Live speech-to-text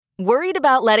Worried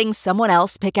about letting someone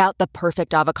else pick out the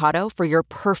perfect avocado for your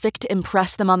perfect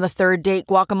impress them on the third date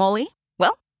guacamole?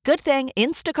 Well, good thing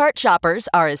Instacart shoppers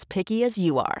are as picky as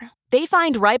you are. They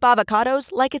find ripe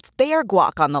avocados like it's their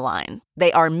guac on the line.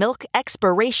 They are milk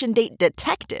expiration date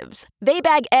detectives. They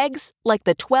bag eggs like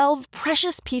the 12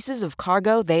 precious pieces of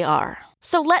cargo they are.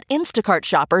 So let Instacart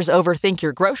shoppers overthink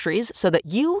your groceries so that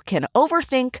you can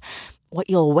overthink what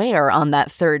you'll wear on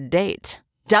that third date.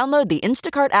 Download the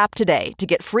Instacart app today to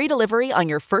get free delivery on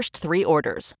your first 3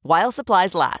 orders, while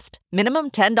supplies last.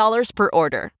 Minimum $10 per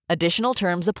order. Additional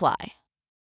terms apply.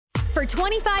 For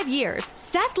 25 years,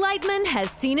 Seth Leitman has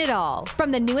seen it all. From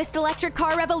the newest electric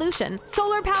car revolution,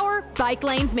 solar power, bike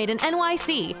lanes made in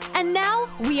NYC, and now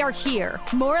we are here.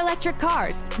 More electric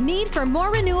cars, need for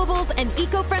more renewables and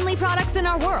eco-friendly products in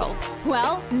our world.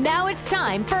 Well, now it's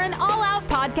time for an all-out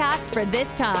podcast for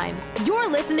this time. You're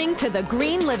listening to The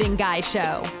Green Living Guy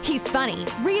Show. He's funny,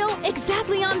 real,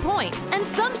 exactly on point, and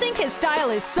some think his style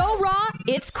is so raw,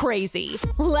 it's crazy.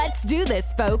 Let's do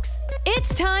this, folks.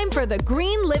 It's time for The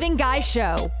Green Living Guy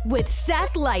Show with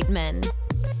Seth Leitman.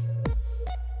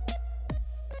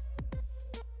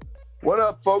 What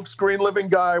up, folks? Green Living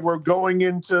Guy. We're going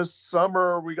into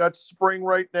summer. We got spring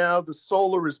right now. The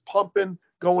solar is pumping,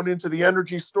 going into the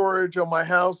energy storage on my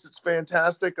house. It's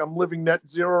fantastic. I'm living net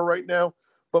zero right now.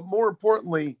 But more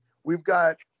importantly, we've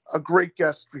got a great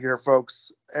guest here,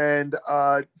 folks. And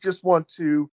just want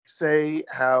to say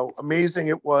how amazing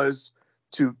it was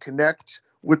to connect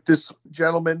with this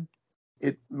gentleman.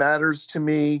 It matters to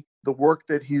me, the work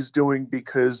that he's doing,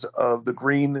 because of the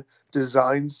Green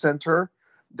Design Center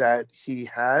that he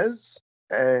has.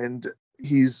 And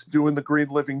he's doing the green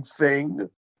living thing,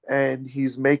 and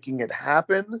he's making it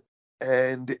happen.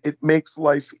 And it makes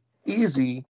life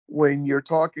easy when you're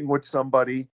talking with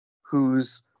somebody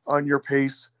who's on your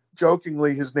pace.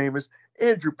 Jokingly, his name is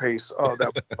Andrew Pace. Oh,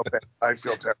 that was so bad. I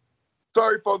feel terrible.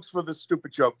 Sorry, folks, for this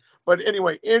stupid joke. But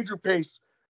anyway, Andrew Pace,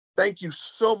 thank you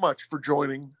so much for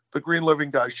joining the Green Living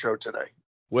Guys show today.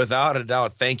 Without a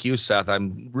doubt. Thank you, Seth.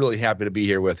 I'm really happy to be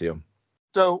here with you.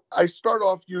 So I start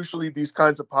off usually these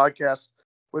kinds of podcasts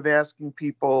with asking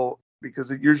people, because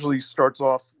it usually starts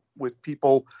off with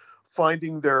people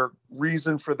finding their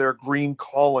reason for their green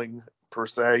calling, per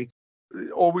se.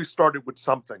 It always started with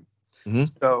something. Mm-hmm.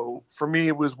 So for me,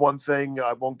 it was one thing.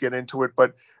 I won't get into it.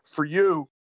 But for you,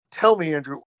 tell me,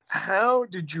 Andrew, how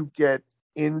did you get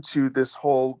into this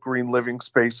whole green living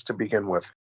space to begin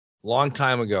with? Long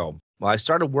time ago. Well, I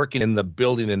started working in the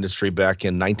building industry back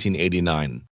in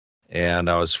 1989. And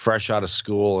I was fresh out of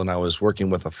school, and I was working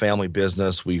with a family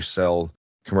business. We sell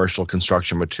commercial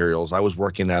construction materials. I was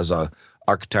working as a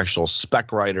architectural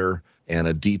spec writer and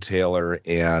a detailer.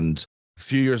 And a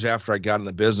few years after I got in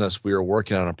the business, we were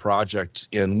working on a project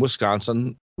in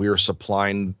Wisconsin. We were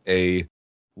supplying a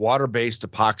water-based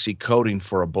epoxy coating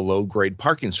for a below-grade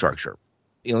parking structure.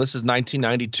 You know, this is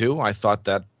 1992.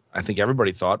 I think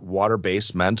everybody thought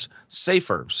water-based meant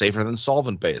safer than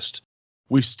solvent-based.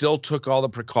 We still took all the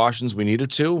precautions we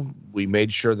needed to. We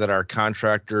made sure that our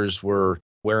contractors were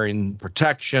wearing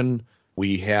protection.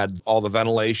 We had all the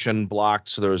ventilation blocked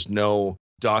so there was no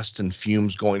dust and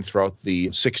fumes going throughout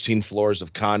the 16 floors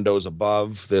of condos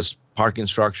above this parking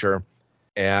structure.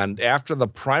 And after the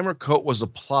primer coat was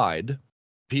applied,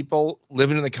 people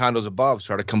living in the condos above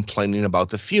started complaining about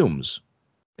the fumes.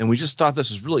 And we just thought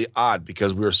this was really odd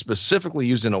because we were specifically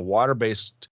using a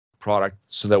water-based product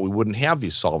so that we wouldn't have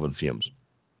these solvent fumes.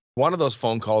 One of those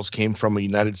phone calls came from a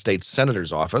United States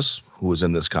Senator's office who was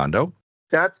in this condo.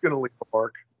 That's going to leave a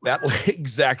mark.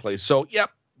 Exactly. So,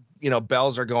 yep,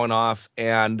 bells are going off.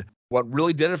 And what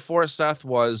really did it for us, Seth,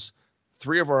 was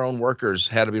 3 of our own workers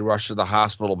had to be rushed to the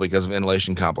hospital because of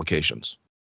inhalation complications.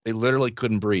 They literally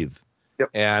couldn't breathe. Yep.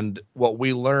 And what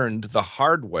we learned the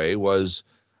hard way was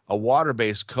a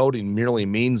water-based coating merely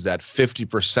means that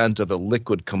 50% of the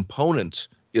liquid component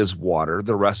is water.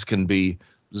 The rest can be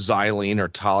xylene or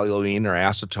toluene or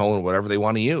acetone or whatever they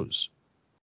want to use.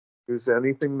 Use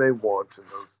anything they want in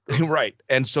those. Right.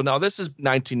 And so now this is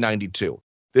 1992.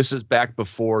 This is back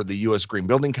before the U.S. Green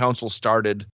Building Council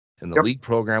started and the LEED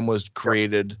program was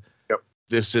created. Yep.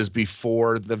 This is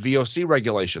before the VOC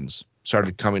regulations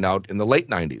started coming out in the late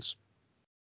 90s.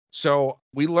 So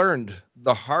we learned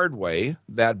the hard way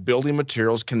that building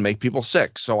materials can make people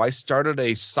sick. So I started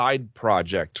a side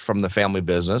project from the family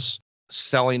business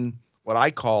selling what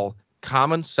I call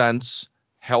common sense,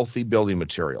 healthy building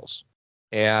materials.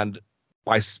 And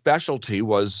my specialty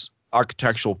was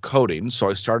architectural coating.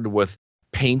 So I started with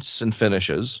paints and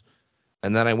finishes,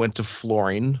 and then I went to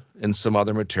flooring and some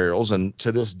other materials. And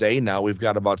to this day now, we've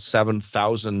got about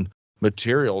 7,000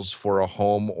 materials for a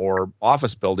home or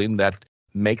office building that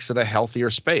makes it a healthier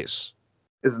space.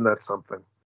 Isn't that something?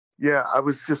 Yeah, I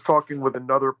was just talking with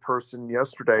another person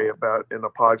yesterday about in a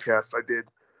podcast I did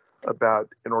about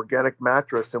an organic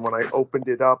mattress, and when I opened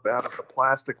it up out of the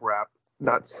plastic wrap,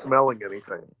 not smelling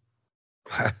anything.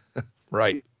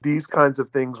 Right. These kinds of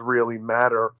things really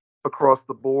matter across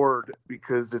the board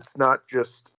because it's not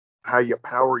just how you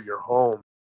power your home,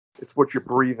 it's what you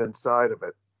breathe inside of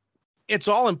it. It's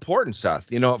all important,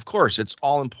 Seth. Of course, it's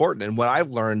all important. And what I've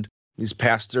learned these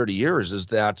past 30 years is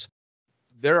that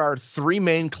there are three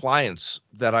main clients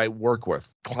that I work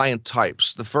with, client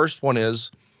types. The first one is,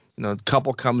 a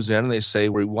couple comes in and they say,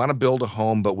 we want to build a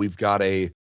home, but we've got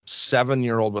a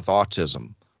 7-year-old with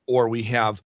autism, or we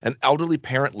have an elderly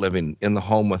parent living in the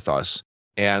home with us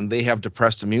and they have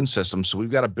depressed immune system. So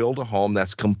we've got to build a home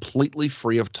that's completely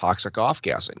free of toxic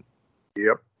off-gassing.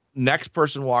 Yep. Next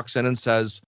person walks in and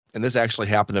says, and this actually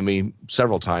happened to me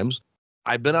several times,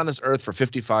 I've been on this earth for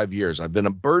 55 years. I've been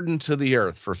a burden to the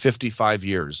earth for 55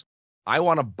 years. I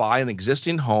want to buy an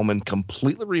existing home and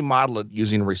completely remodel it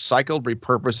using recycled,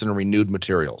 repurposed, and renewed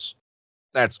materials.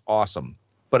 That's awesome,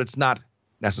 but it's not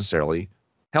necessarily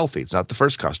healthy. It's not the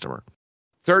first customer.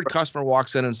 Third customer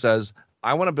walks in and says,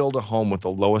 I want to build a home with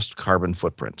the lowest carbon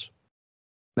footprint.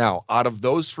 Now, out of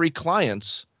those three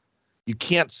clients, you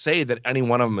can't say that any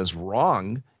one of them is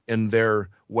wrong in their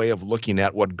way of looking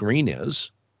at what green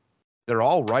is. They're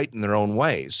all right in their own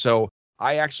way. So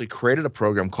I actually created a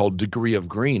program called Degree of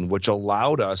Green, which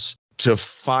allowed us to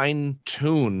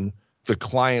fine-tune the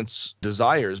client's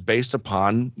desires based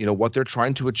upon, what they're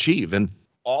trying to achieve. And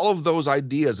all of those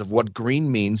ideas of what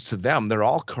green means to them, they're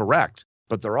all correct,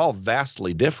 but they're all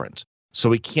vastly different. So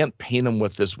we can't paint them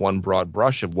with this one broad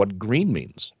brush of what green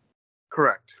means.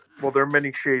 Correct. Well, there are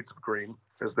many shades of green,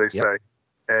 as they say.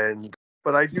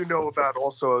 But I do know about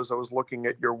also, as I was looking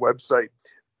at your website,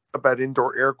 about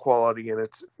indoor air quality, and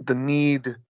it's the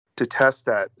need to test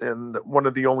that. And one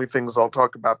of the only things I'll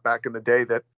talk about back in the day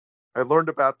that I learned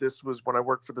about this was when I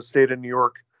worked for the state of New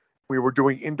York. We were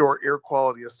doing indoor air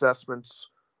quality assessments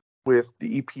with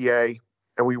the EPA,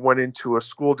 and we went into a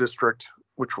school district,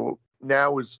 which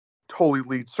now is totally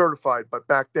LEED certified. But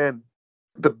back then,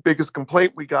 the biggest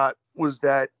complaint we got was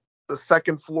that the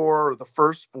second floor or the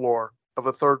first floor of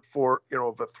a third floor,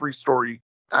 of a 3-story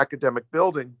academic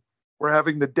building, we're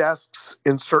having the desks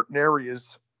in certain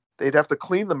areas. They'd have to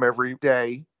clean them every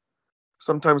day,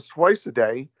 sometimes twice a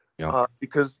day,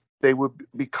 because they would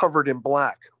be covered in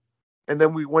black. And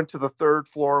then we went to the third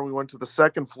floor, and we went to the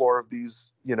second floor of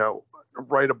these,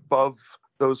 right above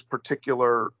those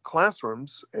particular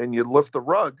classrooms, and you'd lift the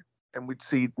rug, and we'd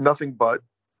see nothing but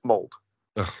mold.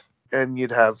 Ugh. And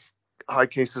you'd have high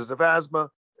cases of asthma.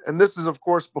 And this is, of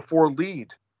course, before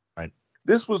LEED. Right.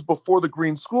 This was before the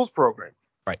Green Schools program.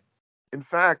 Right. In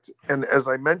fact, and as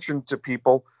I mentioned to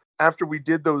people, after we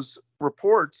did those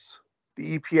reports,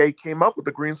 the EPA came up with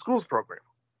the Green Schools program.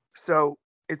 So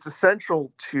it's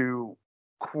essential to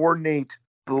coordinate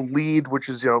the LEED, which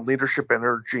is, leadership,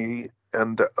 energy,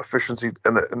 and efficiency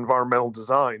and environmental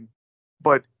design.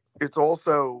 But it's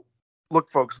also, look,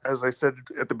 folks, as I said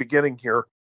at the beginning here,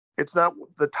 it's not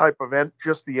the type of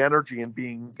just the energy and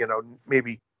being,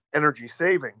 maybe energy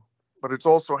saving, but it's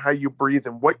also how you breathe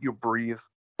and what you breathe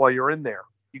while you're in there.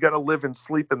 You got to live and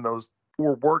sleep in those,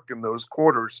 or work in those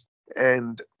quarters.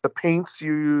 And the paints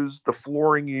you use, the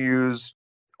flooring you use,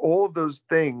 all of those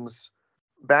things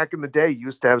back in the day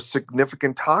used to have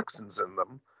significant toxins in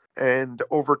them. And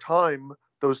over time,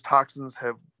 those toxins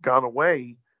have gone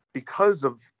away because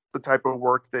of the type of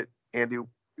work that Andy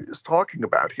is talking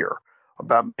about here,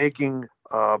 about making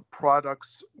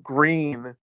products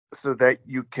green so that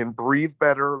you can breathe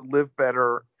better, live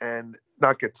better, and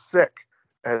not get sick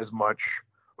as much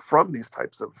from these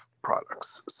types of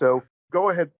products. So go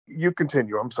ahead. You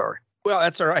continue. I'm sorry. Well,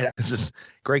 that's all right. This is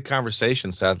great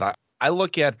conversation, Seth. I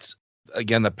look at,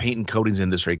 again, the paint and coatings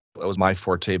industry. That was my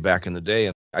forte back in the day.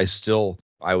 And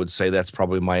I would say that's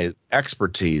probably my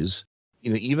expertise.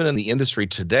 Even in the industry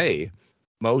today,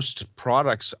 most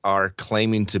products are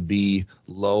claiming to be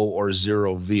low or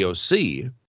zero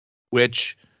VOC,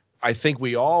 which I think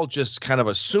we all just kind of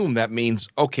assume that means,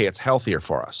 okay, it's healthier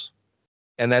for us.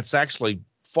 And that's actually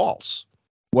false.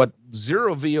 What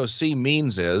zero VOC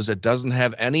means is it doesn't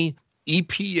have any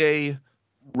EPA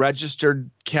registered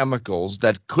chemicals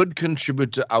that could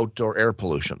contribute to outdoor air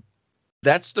pollution.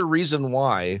 That's the reason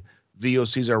why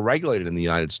VOCs are regulated in the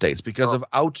United States, because of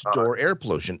outdoor air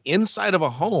pollution. Inside of a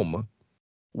home,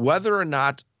 whether or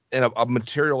not a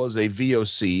material is a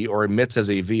VOC or emits as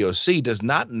a VOC does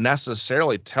not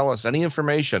necessarily tell us any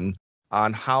information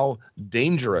on how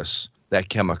dangerous that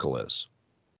chemical is.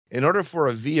 In order for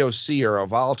a VOC or a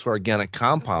volatile organic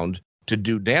compound to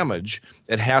do damage,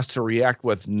 it has to react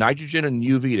with nitrogen and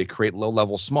UV to create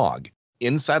low-level smog.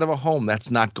 Inside of a home, that's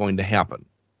not going to happen.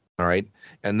 All right.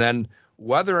 And then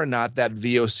whether or not that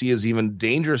VOC is even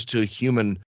dangerous to a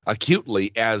human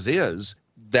acutely as is,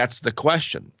 that's the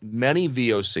question. Many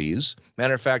VOCs,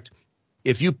 matter of fact,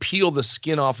 if you peel the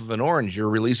skin off of an orange, you're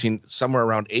releasing somewhere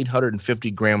around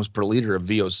 850 grams per liter of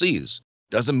VOCs.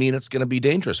 Doesn't mean it's going to be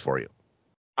dangerous for you.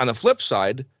 On the flip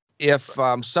side, if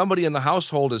somebody in the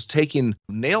household is taking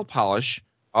nail polish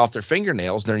off their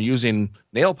fingernails and they're using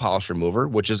nail polish remover,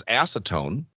 which is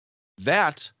acetone,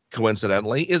 that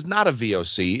coincidentally is not a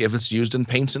VOC if it's used in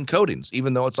paints and coatings,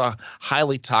 even though it's a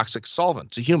highly toxic solvent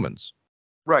to humans.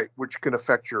 Right, which can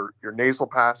affect your nasal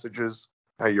passages,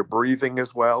 your breathing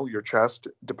as well, your chest,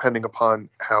 depending upon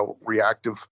how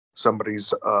reactive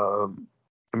somebody's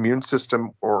immune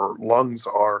system or lungs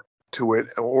are to it,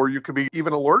 or you could be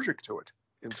even allergic to it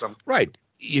in some. Right.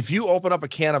 If you open up a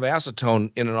can of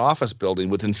acetone in an office building,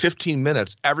 within 15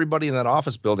 minutes, everybody in that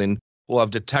office building will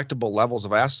have detectable levels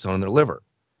of acetone in their liver.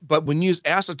 But when you use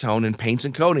acetone in paints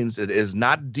and coatings, it is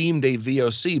not deemed a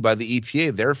VOC by the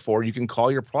EPA. Therefore, you can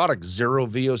call your product zero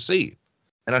VOC.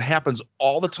 And it happens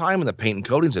all the time in the paint and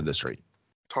coatings industry.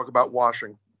 Talk about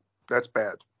washing. That's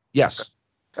bad. Yes.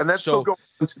 And that's still going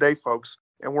on today, folks.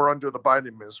 And we're under the Biden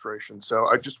administration. So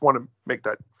I just want to make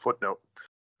that footnote.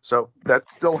 So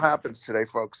that still happens today,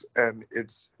 folks. And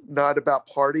it's not about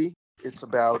party. It's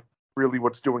about really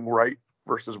what's doing right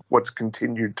versus what's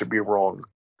continued to be wrong.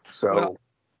 So well,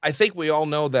 I think we all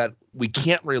know that we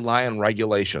can't rely on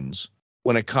regulations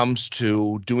when it comes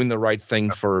to doing the right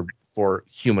thing for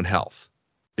human health.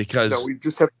 Because we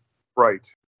just have right.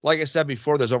 Like I said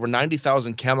before, there's over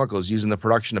 90,000 chemicals used in the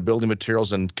production of building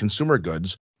materials and consumer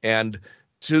goods. And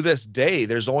to this day,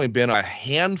 there's only been a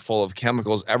handful of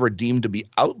chemicals ever deemed to be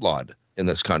outlawed in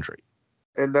this country.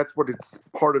 And that's what it's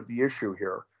part of the issue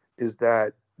here, is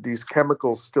that these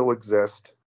chemicals still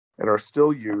exist and are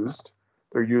still used.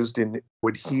 They're used in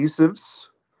adhesives,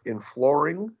 in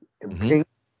flooring, in paint,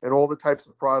 and all the types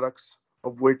of products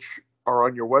of which are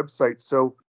on your website.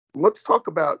 So let's talk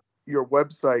about your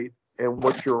website and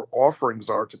what your offerings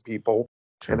are to people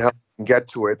and how you can get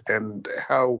to it and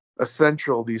how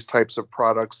essential these types of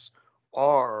products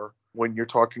are when you're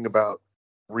talking about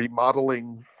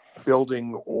remodeling,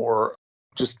 building, or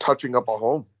just touching up a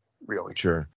home, really.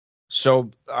 Sure. So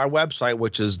our website,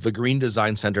 which is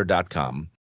thegreendesignCenter.com,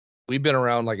 we've been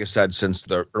around, like I said, since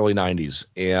the early 90s.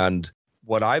 And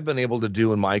what I've been able to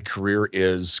do in my career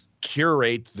is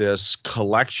curate this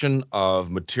collection of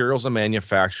materials and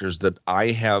manufacturers that I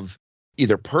have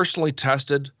either personally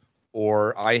tested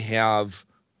or I have,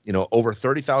 over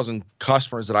 30,000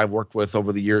 customers that I've worked with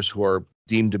over the years who are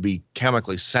deemed to be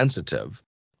chemically sensitive.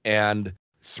 And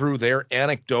through their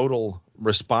anecdotal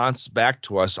response back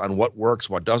to us on what works,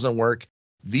 what doesn't work,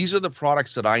 these are the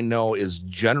products that I know is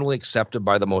generally accepted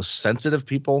by the most sensitive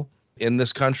people in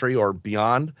this country or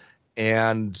beyond,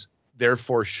 and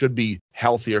therefore should be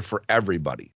healthier for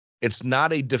everybody. It's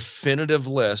not a definitive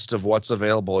list of what's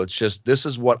available. It's just, this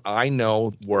is what I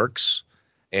know works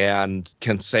and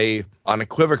can say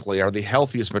unequivocally are the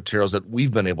healthiest materials that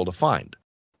we've been able to find.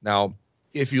 Now,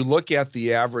 if you look at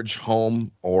the average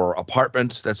home or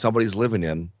apartment that somebody's living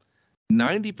in,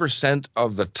 90%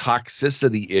 of the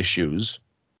toxicity issues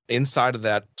inside of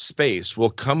that space will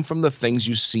come from the things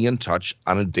you see and touch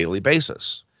on a daily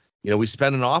basis. We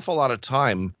spend an awful lot of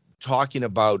time talking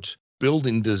about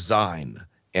building design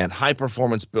and high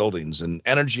performance buildings and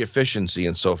energy efficiency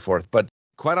and so forth. But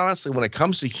quite honestly, when it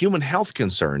comes to human health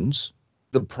concerns,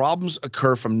 the problems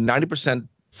occur from 90%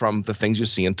 from the things you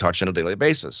see and touch on a daily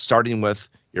basis, starting with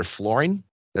your flooring.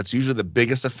 That's usually the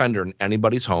biggest offender in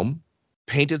anybody's home.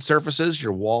 Painted surfaces,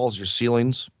 your walls, your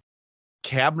ceilings.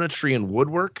 Cabinetry and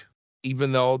woodwork,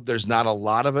 even though there's not a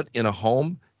lot of it in a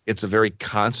home, it's a very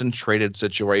concentrated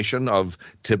situation of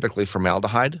typically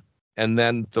formaldehyde. And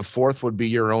then the fourth would be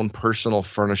your own personal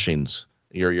furnishings,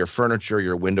 your furniture,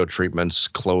 your window treatments,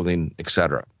 clothing,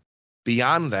 etc.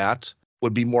 Beyond that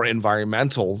would be more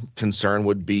environmental concern,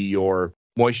 would be your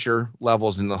moisture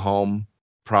levels in the home,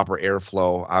 proper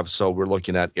airflow. So we're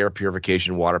looking at air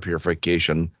purification, water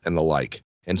purification, and the like.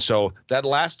 And so that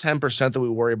last 10% that we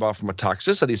worry about from a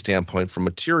toxicity standpoint from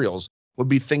materials would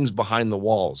be things behind the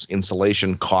walls,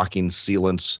 insulation, caulking,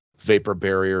 sealants, vapor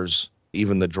barriers,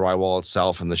 even the drywall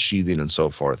itself and the sheathing and so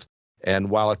forth. And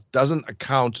while it doesn't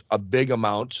account a big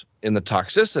amount in the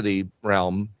toxicity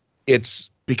realm,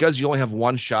 it's because you only have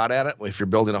one shot at it. If you're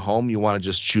building a home, you want to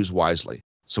just choose wisely.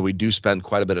 So we do spend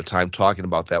quite a bit of time talking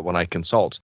about that when I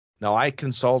consult. Now, I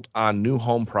consult on new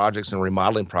home projects and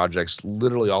remodeling projects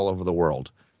literally all over the world.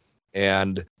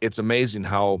 And it's amazing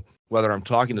how whether I'm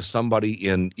talking to somebody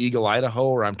in Eagle, Idaho,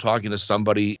 or I'm talking to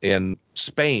somebody in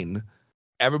Spain,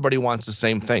 everybody wants the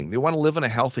same thing. They want to live in a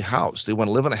healthy house. They want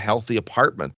to live in a healthy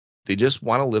apartment. They just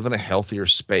want to live in a healthier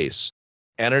space.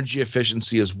 Energy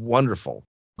efficiency is wonderful.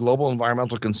 Global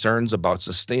environmental concerns about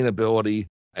sustainability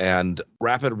and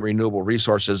rapid renewable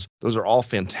resources, those are all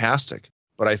fantastic.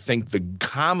 But I think the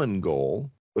common goal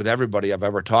with everybody I've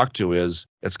ever talked to is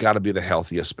it's got to be the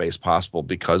healthiest space possible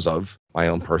because of my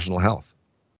own personal health.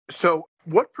 So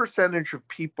what percentage of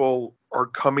people are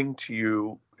coming to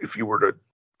you, if you were to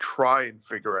try and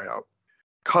figure out,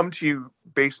 come to you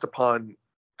based upon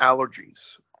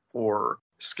allergies or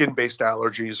skin-based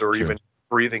allergies or even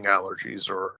breathing allergies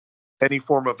or any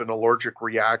form of an allergic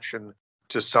reaction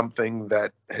to something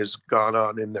that has gone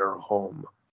on in their home?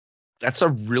 That's a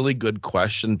really good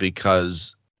question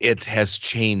because it has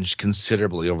changed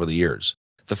considerably over the years.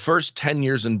 The first 10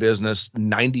 years in business,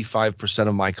 95%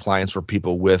 of my clients were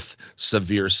people with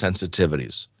severe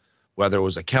sensitivities, whether it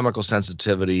was a chemical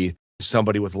sensitivity,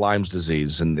 somebody with Lyme's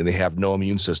disease, and they have no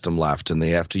immune system left, and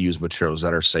they have to use materials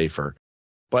that are safer.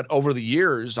 But over the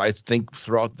years, I think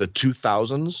throughout the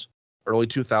 2000s, early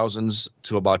 2000s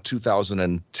to about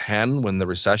 2010, when the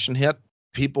recession hit,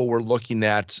 people were looking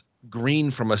at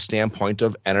green from a standpoint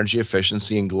of energy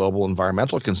efficiency and global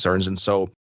environmental concerns. And so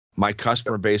my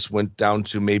customer base went down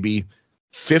to maybe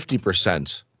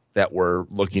 50% that were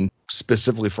looking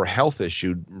specifically for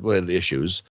related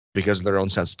issues because of their own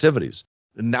sensitivities.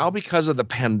 Now, because of the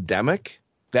pandemic,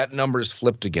 that number is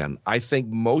flipped again. I think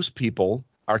most people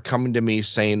are coming to me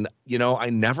saying, I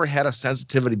never had a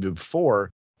sensitivity before,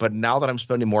 but now that I'm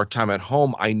spending more time at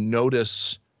home, I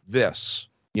notice this,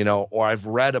 or I've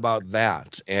read about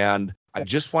that. And I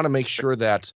just want to make sure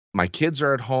that my kids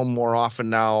are at home more often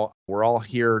now. We're all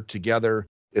here together.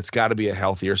 It's got to be a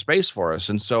healthier space for us.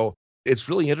 And so it's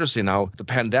really interesting how the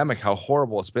pandemic, how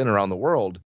horrible it's been around the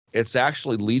world, it's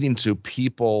actually leading to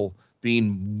people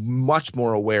being much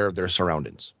more aware of their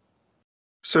surroundings.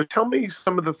 So tell me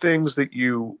some of the things that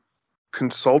you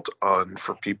consult on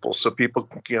for people so people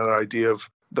can get an idea of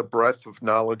the breadth of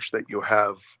knowledge that you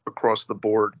have across the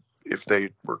board if they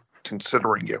were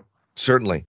considering you.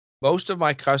 Certainly. Most of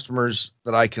my customers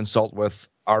that I consult with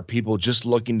are people just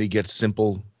looking to get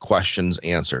simple questions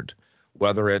answered,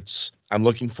 whether it's I'm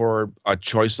looking for a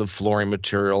choice of flooring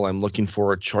material, I'm looking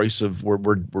for a choice of we're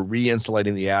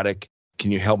re-insulating the attic.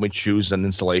 Can you help me choose an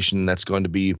insulation that's going to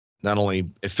be not only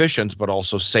efficient, but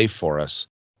also safe for us?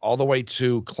 All the way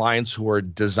to clients who are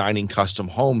designing custom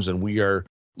homes, and we are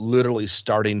literally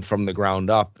starting from the ground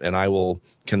up, and I will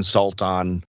consult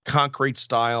on concrete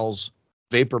styles,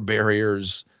 vapor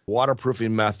barriers,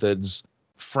 waterproofing methods,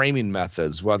 framing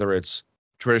methods, whether it's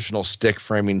traditional stick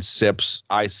framing, SIPs,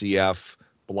 ICF,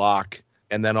 block,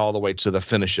 and then all the way to the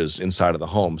finishes inside of the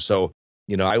home. So,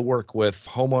 I work with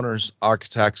homeowners,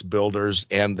 architects, builders,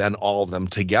 and then all of them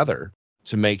together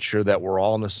to make sure that we're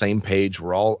all on the same page.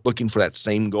 We're all looking for that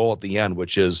same goal at the end,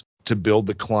 which is to build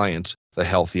the client the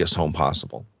healthiest home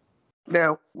possible.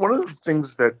 Now, one of the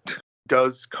things that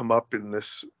does come up in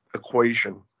this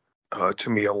equation to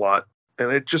me a lot,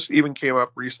 and it just even came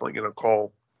up recently in a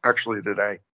call actually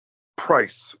today,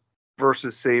 price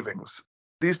versus savings.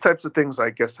 These types of things, I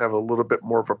guess, have a little bit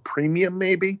more of a premium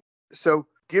maybe. So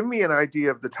give me an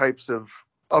idea of the types of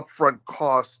upfront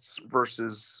costs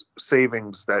versus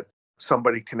savings that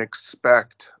somebody can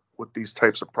expect with these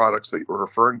types of products that you're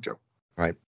referring to.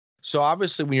 Right. So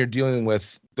obviously when you're dealing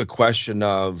with the question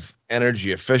of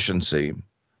energy efficiency,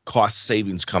 cost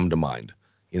savings come to mind.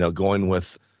 Going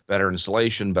with better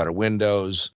insulation, better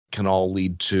windows can all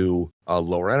lead to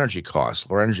lower energy costs,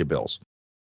 lower energy bills.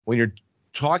 When you're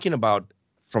talking about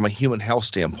from a human health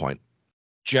standpoint,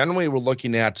 generally we're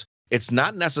looking at it's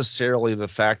not necessarily the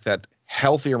fact that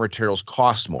healthier materials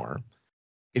cost more.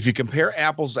 If you compare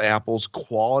apples to apples,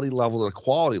 quality level to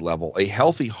quality level, a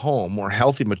healthy home or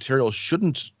healthy materials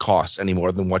shouldn't cost any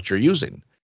more than what you're using.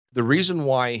 The reason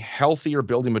why healthier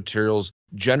building materials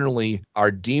generally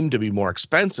are deemed to be more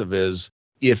expensive is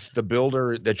if the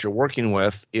builder that you're working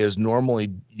with is normally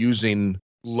using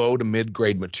low to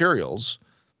mid-grade materials,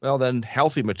 well, then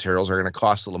healthy materials are going to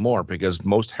cost a little more because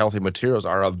most healthy materials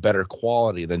are of better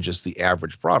quality than just the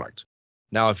average product.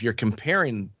 Now, if you're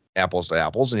comparing apples to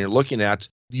apples and you're looking at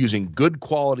using good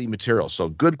quality materials, so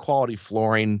good quality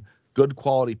flooring, good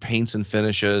quality paints and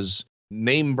finishes,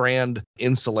 name brand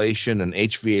insulation and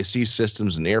HVAC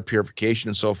systems and air purification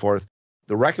and so forth,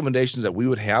 the recommendations that we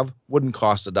would have wouldn't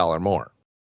cost $1 more.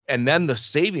 And then the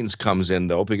savings comes in,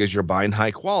 though, because you're buying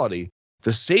high quality.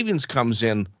 The savings comes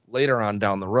in later on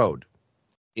down the road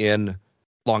in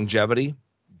longevity,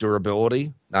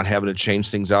 durability, not having to change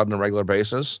things out on a regular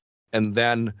basis, And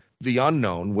then the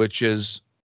unknown, which is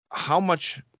how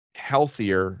much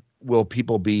healthier will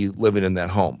people be living in that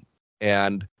home?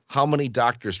 And how many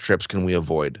doctor's trips can we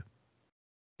avoid?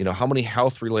 How many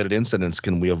health-related incidents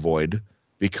can we avoid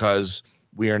because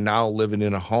we are now living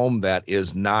in a home that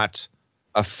is not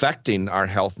affecting our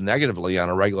health negatively on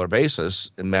a regular basis?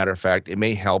 As a matter of fact, it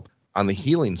may help on the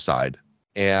healing side,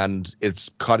 and it's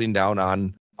cutting down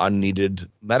on unneeded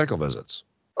medical visits.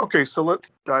 Okay, so let's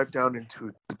dive down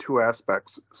into the two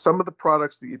aspects. Some of the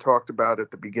products that you talked about at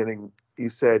the beginning, you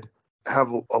said have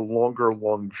a longer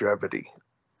longevity.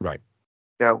 Right.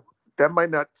 Now, that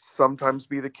might not sometimes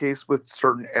be the case with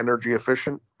certain energy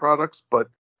efficient products, but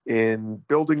in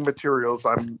building materials,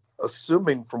 I'm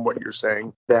assuming from what you're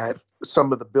saying that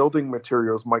some of the building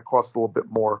materials might cost a little bit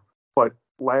more, but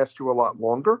last you a lot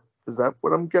longer. Is that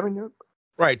what I'm getting at?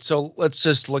 Right. So let's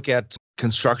just look at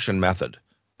construction method,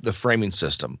 the framing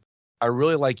system. I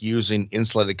really like using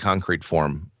insulated concrete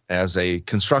form as a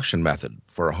construction method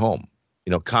for a home.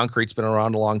 Concrete's been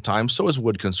around a long time, so is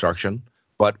wood construction.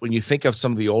 But when you think of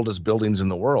some of the oldest buildings in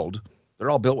the world, they're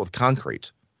all built with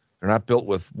concrete. They're not built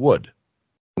with wood.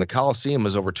 And the Colosseum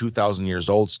is over 2,000 years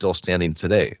old, still standing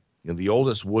today. The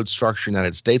oldest wood structure in the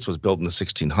United States was built in the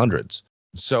 1600s.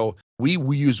 So we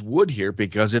use wood here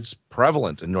because it's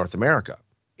prevalent in North America.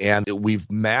 And we've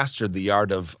mastered the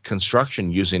art of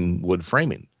construction using wood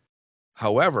framing.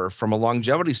 However, from a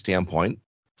longevity standpoint,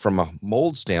 from a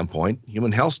mold standpoint,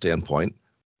 human health standpoint,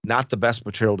 not the best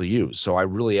material to use. So I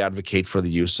really advocate for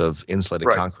the use of insulated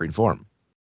concrete form.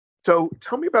 So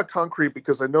tell me about concrete,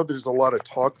 because I know there's a lot of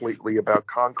talk lately about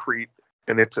concrete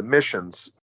and its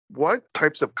emissions. What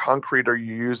types of concrete are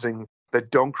you using that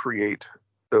don't create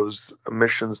those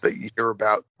emissions that you hear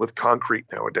about with concrete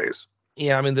nowadays?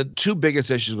 Yeah, the two biggest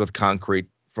issues with concrete,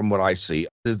 from what I see,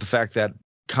 is the fact that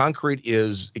concrete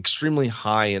is extremely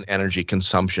high in energy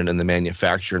consumption in the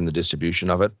manufacture and the distribution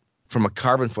of it. From a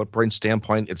carbon footprint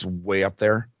standpoint, it's way up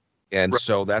there. And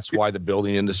so that's why the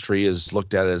building industry is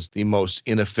looked at as the most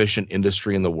inefficient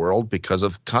industry in the world because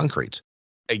of concrete.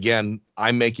 Again,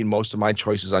 I'm making most of my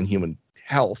choices on human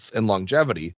health and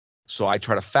longevity, so I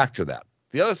try to factor that.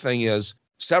 The other thing is,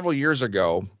 several years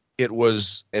ago, it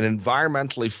was an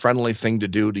environmentally friendly thing to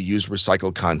do to use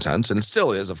recycled content, and it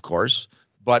still is, of course,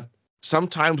 but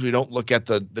sometimes we don't look at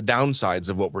the downsides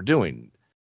of what we're doing.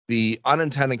 The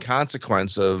unintended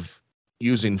consequence of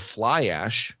using fly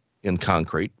ash in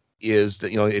concrete is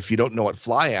that, if you don't know what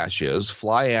fly ash is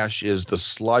the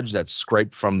sludge that's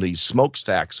scraped from the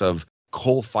smokestacks of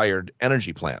coal-fired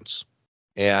energy plants.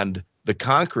 And the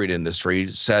concrete industry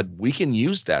said, we can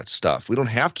use that stuff. We don't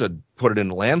have to put it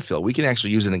in a landfill. We can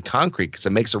actually use it in concrete because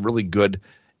it makes a really good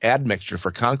admixture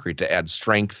for concrete to add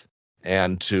strength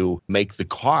and to make the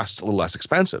cost a little less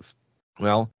expensive.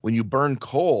 Well, when you burn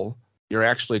coal, you're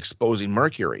actually exposing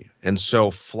mercury. And so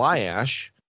fly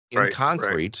ash in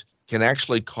concrete can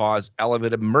actually cause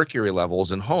elevated mercury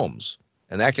levels in homes,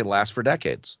 and that can last for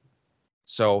decades.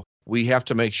 So we have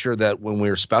to make sure that when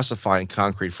we're specifying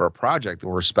concrete for a project, that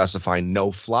we're specifying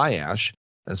no fly ash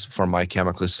as for my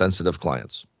chemically sensitive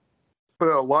clients. But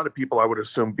a lot of people, I would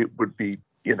assume, would be,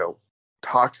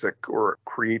 toxic or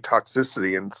create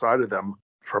toxicity inside of them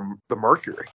from the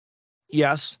mercury.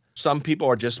 Yes. Some people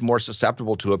are just more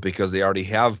susceptible to it because they already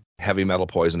have heavy metal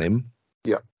poisoning.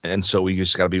 Yeah. And so we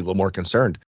just got to be a little more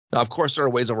concerned. Now, of course, there are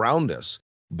ways around this,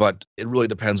 but it really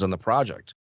depends on the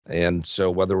project. And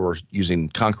so whether we're using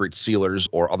concrete sealers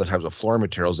or other types of floor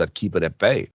materials that keep it at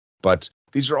bay. But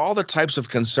these are all the types of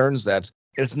concerns that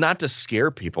it's not to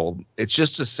scare people. It's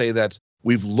just to say that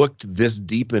we've looked this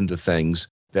deep into things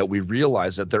that we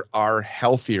realize that there are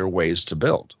healthier ways to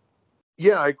build.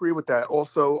 Yeah, I agree with that.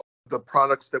 Also, the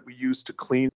products that we use to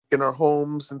clean in our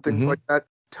homes and things like that.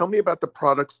 Tell me about the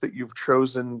products that you've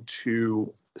chosen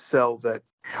to sell that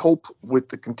help with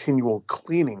the continual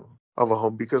cleaning of a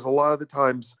home, because a lot of the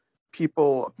times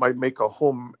people might make a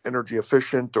home energy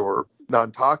efficient or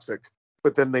non-toxic,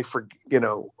 but then they forget,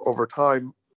 over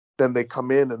time, then they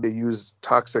come in and they use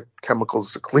toxic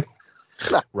chemicals to clean.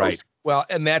 Right. Well,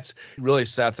 and that's really,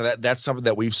 Seth, that's something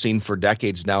that we've seen for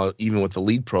decades now, even with the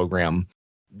LEED program.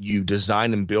 You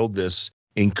design and build this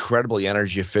incredibly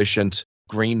energy efficient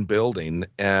green building.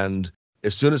 And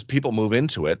as soon as people move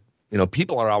into it,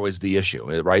 people are always the issue,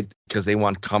 right? Because they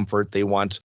want comfort, they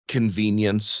want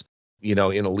convenience. In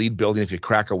a LEED building, if you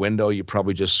crack a window, you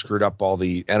probably just screwed up all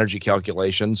the energy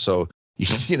calculations. So,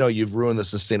 you've ruined the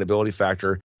sustainability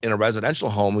factor. In a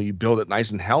residential home, you build it nice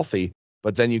and healthy,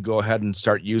 but then you go ahead and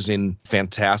start using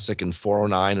Fantastic and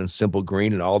 409 and Simple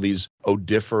Green and all these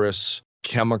odoriferous,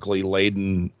 chemically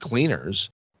laden cleaners.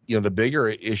 The bigger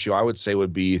issue I would say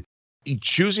would be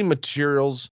choosing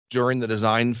materials during the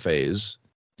design phase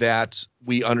that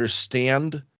we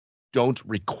understand don't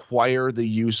require the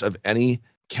use of any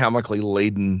chemically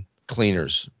laden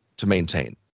cleaners to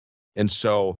maintain. And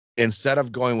so instead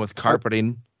of going with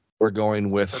carpeting, we're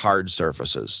going with hard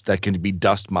surfaces that can be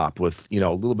dust mopped with, a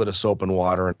little bit of soap and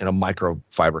water and a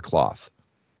microfiber cloth.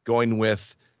 Going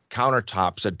with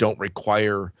countertops that don't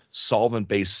require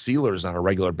solvent-based sealers on a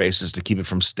regular basis to keep it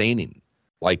from staining,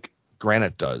 like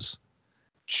granite does.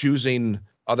 Choosing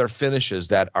other finishes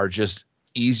that are just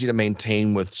easy to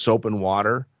maintain with soap and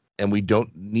water, and we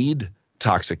don't need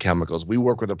toxic chemicals. We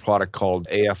work with a product called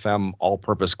AFM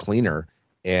All-Purpose Cleaner,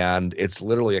 and it's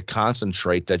literally a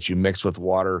concentrate that you mix with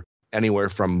water, anywhere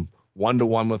from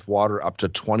 1-to-1 with water up to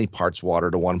 20 parts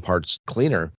water to 1 parts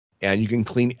cleaner. And you can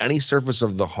clean any surface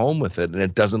of the home with it, and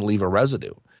it doesn't leave a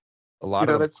residue.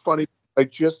 That's funny. I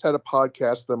just had a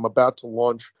podcast that I'm about to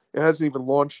launch. It hasn't even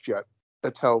launched yet.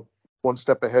 That's how one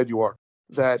step ahead you are.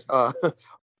 That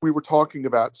we were talking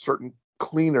about certain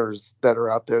cleaners that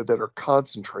are out there that are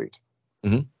concentrate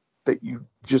that you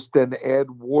just then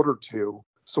add water to.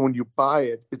 So when you buy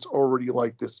it, it's already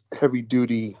like this heavy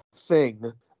duty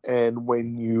thing. And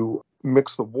when you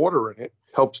mix the water in it,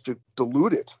 helps to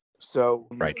dilute it. So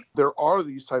there are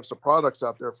these types of products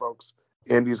out there, folks.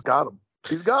 Andy's got them.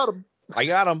 He's got them. I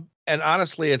got them. And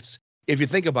honestly, if you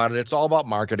think about it, it's all about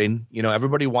marketing.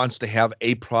 Everybody wants to have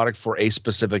a product for a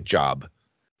specific job.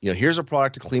 Here's a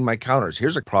product to clean my counters.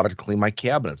 Here's a product to clean my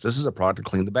cabinets. This is a product to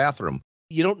clean the bathroom.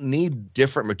 You don't need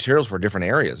different materials for different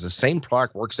areas. The same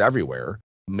product works everywhere,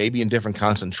 maybe in different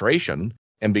concentration.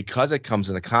 And because it comes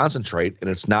in a concentrate and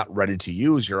it's not ready to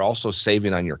use, you're also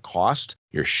saving on your cost,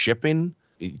 your shipping.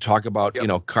 You talk about,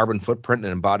 carbon footprint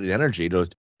and embodied energy to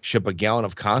ship a gallon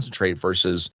of concentrate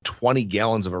versus 20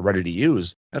 gallons of it ready to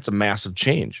use. That's a massive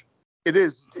change. It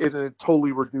is. It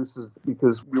totally reduces,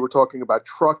 because we were talking about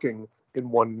trucking in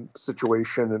one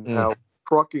situation and how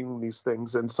trucking these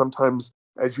things. And sometimes,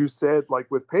 as you said,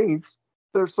 like with paints,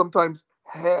 there's sometimes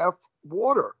half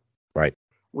water. Right.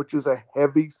 Which is a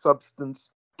heavy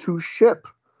substance to ship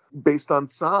based on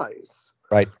size.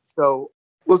 Right. So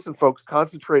listen, folks,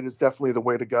 concentrate is definitely the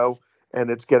way to go, and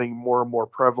it's getting more and more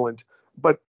prevalent.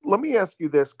 But let me ask you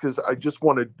this, because I just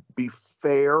want to be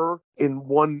fair in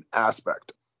one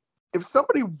aspect. If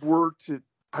somebody were to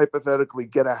hypothetically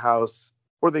get a house,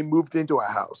 or they moved into a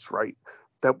house, right,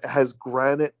 that has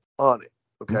granite on it,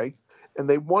 okay, and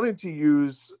they wanted to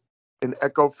use an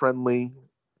eco-friendly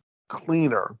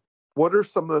cleaner, what are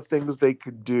some of the things they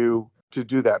could do to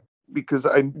do that? Because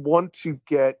I want to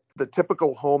get the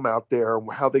typical home out there,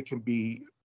 how they can be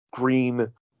green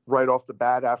right off the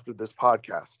bat after this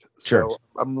podcast. Sure. So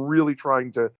I'm really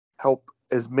trying to help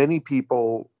as many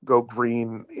people go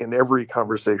green in every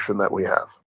conversation that we have.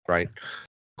 Right.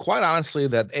 Quite honestly,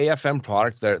 that AFM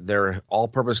product, their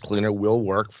all-purpose cleaner, will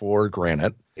work for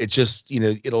granite. It's just,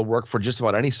 it'll work for just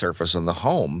about any surface in the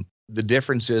home. The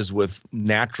difference is with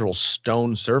natural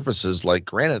stone surfaces like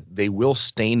granite, they will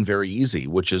stain very easy,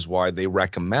 which is why they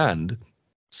recommend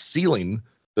sealing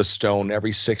the stone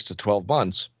every 6 to 12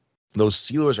 months. Those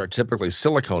sealers are typically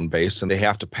silicone-based, and they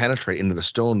have to penetrate into the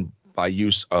stone by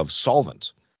use of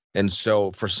solvent. And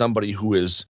so for somebody who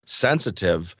is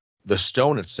sensitive, the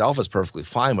stone itself is perfectly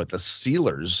fine, but the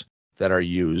sealers that are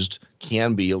used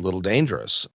can be a little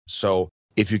dangerous. So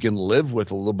if you can live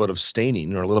with a little bit of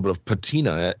staining or a little bit of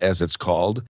patina, as it's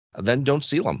called, then don't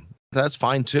seal them. That's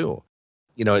fine too.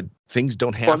 Things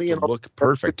don't have to look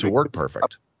perfect to work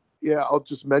perfect. Yeah, I'll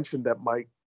just mention that my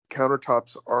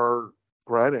countertops are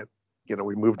granite.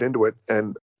 We moved into it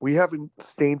and we haven't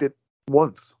stained it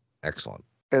once. Excellent.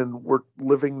 And we're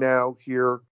living now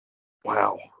here.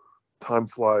 Wow, time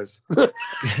flies.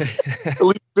 At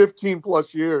least 15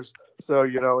 plus years. So,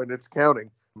 and it's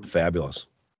counting. Fabulous.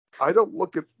 I don't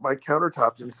look at my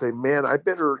countertops and say, man, I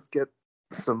better get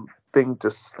something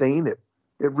to stain it.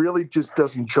 It really just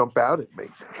doesn't jump out at me.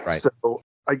 Right. So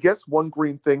I guess one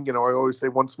green thing, I always say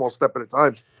one small step at a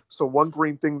time. So one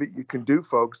green thing that you can do,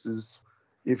 folks, is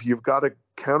if you've got a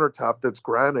countertop that's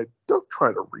granite, don't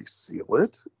try to reseal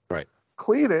it. Right.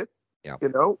 Clean it. Yeah.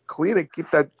 Clean it.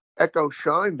 Keep that eco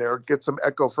shine there. Get some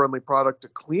eco-friendly product to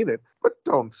clean it, but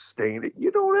don't stain it.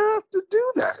 You don't have to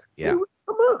do that. Yeah.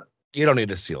 Come on. You don't need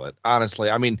to seal it. Honestly,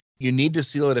 you need to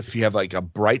seal it if you have like a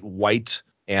bright white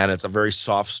and it's a very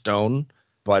soft stone.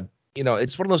 But,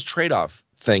 it's one of those trade-off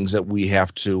things that we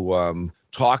have to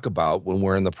talk about when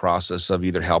we're in the process of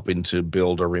either helping to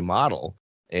build or remodel.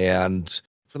 And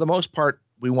for the most part,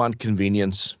 we want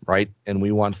convenience, right? And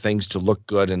we want things to look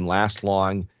good and last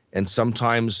long. And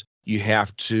sometimes you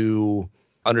have to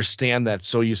understand that.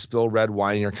 So you spill red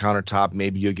wine in your countertop,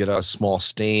 maybe you get a small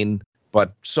stain.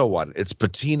 But so what? It's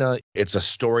patina. It's a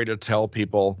story to tell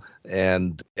people.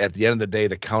 And at the end of the day,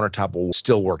 the countertop will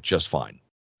still work just fine.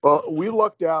 Well, we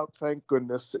lucked out, thank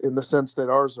goodness, in the sense that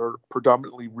ours are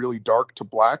predominantly really dark to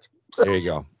black. There you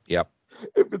go. Yep.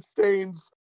 If it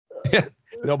stains,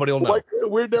 nobody will know. like,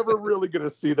 we're never really going to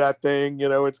see that thing. You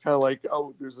know, it's kind of like,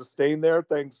 oh, there's a stain there.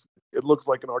 Thanks. It looks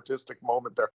like an artistic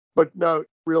moment there. But no,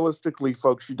 realistically,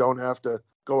 folks, you don't have to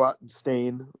go out and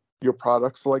stain your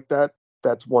products like that.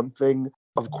 That's one thing.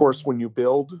 Of course, when you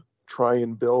build, try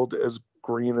and build as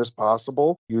green as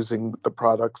possible using the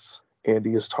products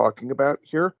Andy is talking about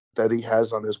here that he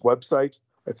has on his website.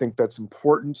 I think that's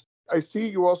important. I see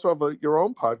you also have your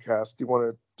own podcast. Do you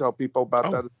want to tell people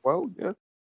about that as well? Yeah.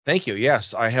 Thank you.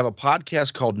 Yes, I have a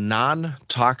podcast called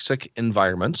Non-Toxic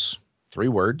Environments, 3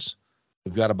 words.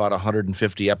 We've got about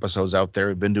 150 episodes out there.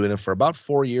 We've been doing it for about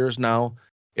 4 years now.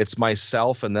 It's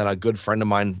myself and then a good friend of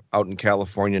mine out in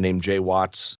California named Jay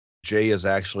Watts. Jay is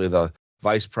actually the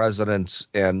vice president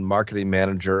and marketing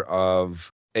manager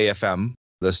of AFM,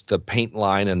 the paint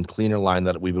line and cleaner line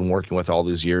that we've been working with all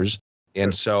these years.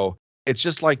 And so it's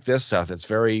just like this, Seth. It's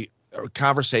very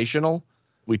conversational.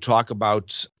 We talk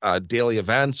about daily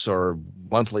events or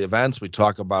monthly events. We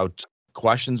talk about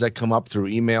questions that come up through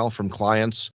email from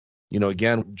clients. You know,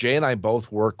 again, Jay and I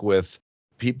both work with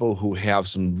people who have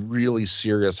some really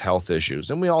serious health issues.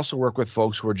 And we also work with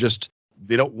folks who are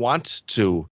they don't want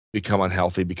to become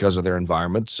unhealthy because of their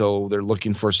environment. So they're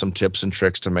looking for some tips and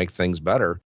tricks to make things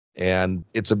better. And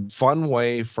it's a fun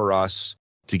way for us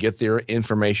to get their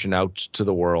information out to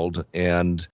the world.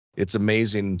 And it's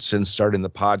amazing since starting the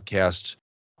podcast,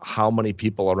 how many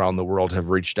people around the world have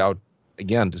reached out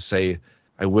again to say,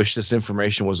 I wish this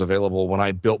information was available when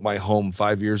I built my home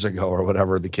 5 years ago or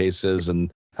whatever the case is.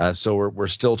 And so we're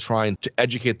still trying to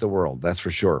educate the world. That's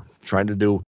for sure. Trying to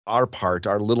do our part,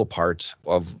 our little part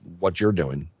of what you're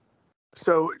doing.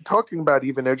 So talking about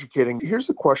even educating, here's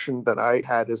a question that I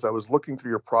had as I was looking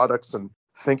through your products and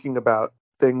thinking about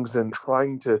things and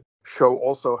trying to show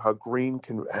also how green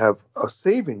can have a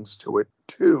savings to it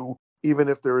too, even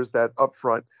if there is that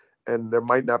upfront and there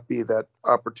might not be that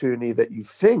opportunity that you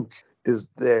think is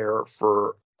there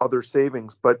for other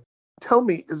savings. But tell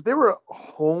me, is there a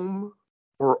home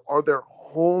or are there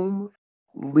home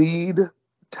LEED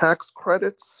tax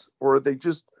credits, or are they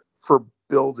just for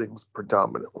buildings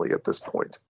predominantly at this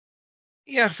point?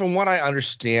 Yeah, from what I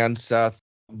understand, Seth,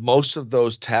 most of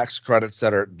those tax credits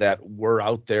that were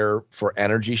out there for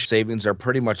energy savings are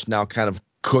pretty much now kind of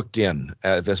cooked in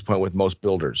at this point with most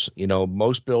builders. You know,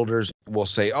 most builders will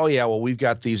say, oh yeah, well, we've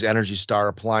got these Energy Star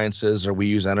appliances, or we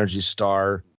use Energy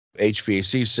Star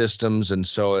HVAC systems. And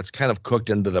so it's kind of cooked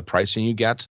into the pricing you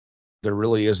get. There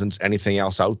really isn't anything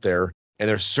else out there. And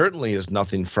there certainly is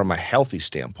nothing from a healthy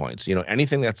standpoint. You know,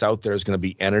 anything that's out there is going to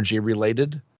be energy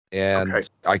related. And okay,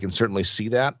 I can certainly see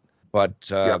that. But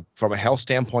from a health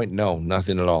standpoint, no,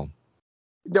 nothing at all.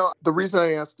 No, the reason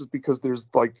I asked is because there's,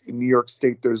 like, in New York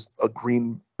State, there's a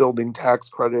green building tax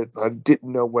credit. I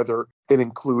didn't know whether it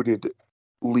included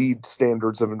LEED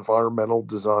standards of environmental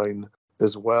design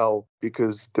as well,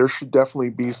 because there should definitely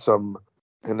be some,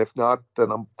 and if not,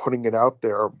 then I'm putting it out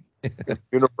there in the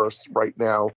universe right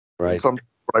now. Right. When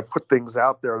I put things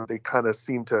out there, they kind of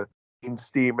seem to gain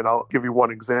steam. And I'll give you one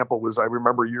example. Was I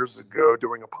remember years ago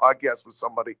doing a podcast with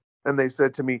somebody, and they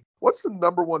said to me, what's the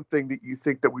number one thing that you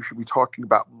think that we should be talking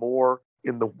about more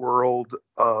in the world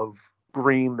of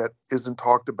green that isn't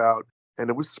talked about? And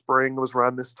it was spring. It was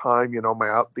around this time, you know,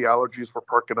 the allergies were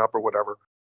perking up or whatever.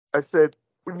 I said,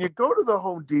 when you go to the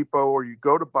Home Depot or you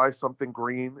go to buy something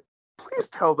green, please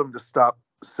tell them to stop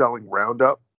selling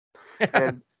Roundup.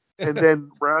 And then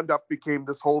Roundup became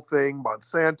this whole thing,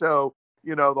 Monsanto,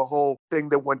 you know, the whole thing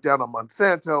that went down on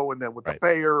Monsanto, and then with the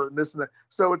Bayer and this and that.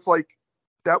 So it's like,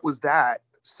 that was that.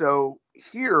 So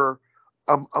here,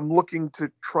 I'm looking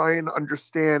to try and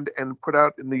understand and put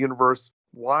out in the universe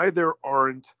why there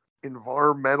aren't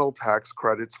environmental tax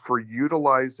credits for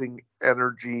utilizing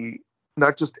energy,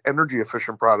 not just energy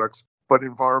efficient products, but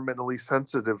environmentally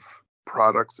sensitive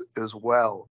products as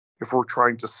well, if we're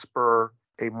trying to spur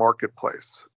a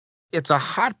marketplace. It's a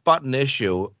hot button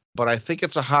issue, but I think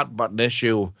it's a hot button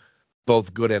issue,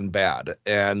 both good and bad.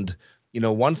 And, you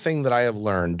know, one thing that I have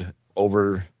learned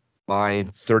over my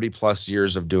 30 plus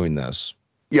years of doing this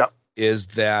is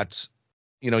that,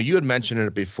 you know, you had mentioned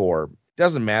it before. It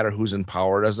doesn't matter who's in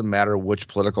power. It doesn't matter which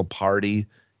political party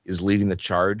is leading the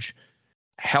charge.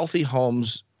 Healthy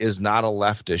homes is not a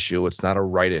left issue. It's not a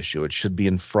right issue. It should be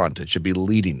in front. It should be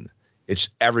leading. It's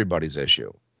everybody's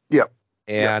issue.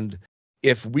 And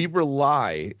if we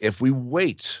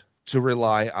wait to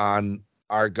rely on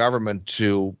our government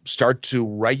to start to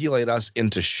regulate us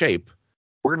into shape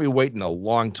we're going to be waiting a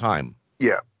long time.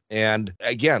 Yeah. And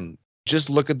again, just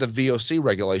look at the VOC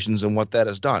regulations and what that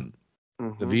has done.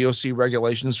 The VOC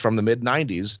regulations from the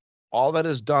mid-90s, all that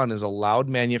has done is allowed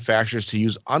manufacturers to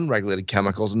use unregulated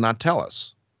chemicals and not tell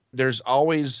us. There's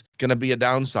always going to be a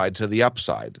downside to the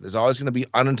upside. There's always going to be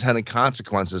unintended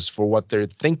consequences for what they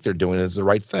think they're doing is the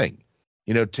right thing.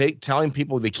 Telling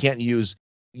people they can't use,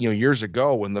 years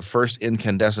ago when the first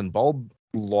incandescent bulb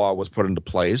law was put into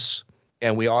place,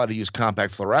 and we all had to use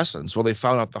compact fluorescents. Well, they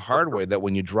found out the hard way that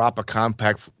when you drop a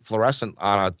compact fluorescent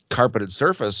on a carpeted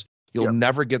surface, you'll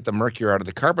never get the mercury out of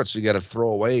the carpet. So you got to throw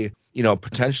away,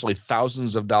 potentially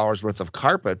thousands of dollars worth of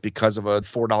carpet because of a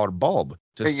 $4 bulb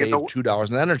to save $2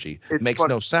 in energy. It makes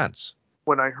no sense.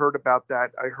 When I heard about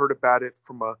that, I heard about it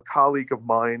from a colleague of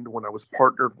mine when I was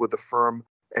partnered with a firm,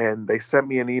 and they sent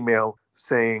me an email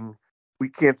saying, we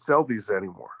can't sell these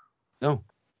anymore. No.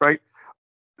 Right?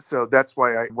 So that's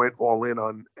why I went all in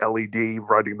on LED,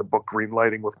 writing the book Green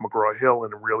Lighting with McGraw-Hill,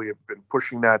 and really have been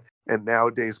pushing that, and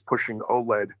nowadays pushing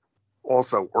OLED,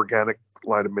 also organic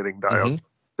light-emitting diodes.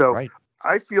 So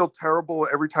I feel terrible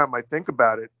every time I think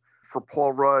about it for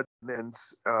Paul Rudd. And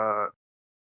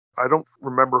I don't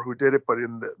remember who did it, but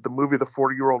in the movie The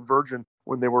 40-Year-Old Virgin,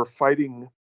 when they were fighting,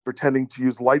 pretending to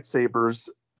use lightsabers,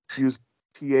 use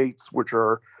T8s, which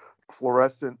are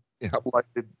fluorescent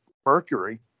lighted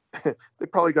mercury, they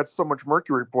probably got so much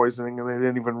mercury poisoning and they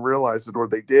didn't even realize it, or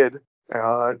they did.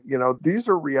 These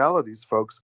are realities,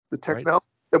 folks. The technology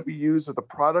that we use or the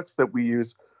products that we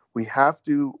use, we have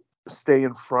to stay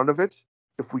in front of it.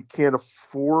 If we can't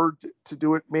afford to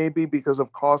do it, maybe because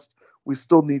of cost, we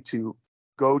still need to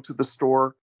go to the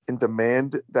store and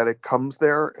demand that it comes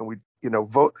there. And we,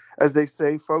 vote, as they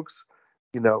say, folks,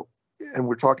 and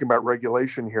we're talking about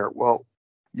regulation here. Well,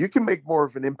 you can make more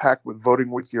of an impact with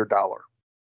voting with your dollar.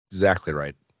 Exactly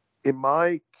right. In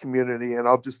my community, and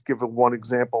I'll just give one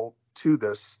example to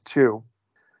this too,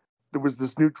 there was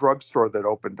this new drugstore that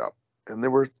opened up, and they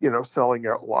were, selling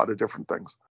a lot of different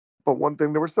things. But one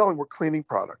thing they were selling were cleaning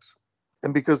products.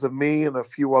 And because of me and a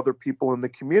few other people in the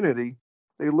community,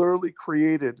 they literally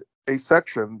created a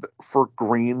section for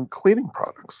green cleaning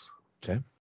products. Okay.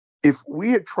 If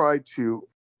we had tried to,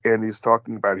 Andy's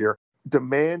talking about here,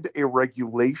 demand a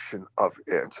regulation of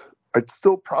it, I'd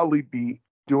still probably be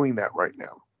doing that right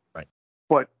now. Right.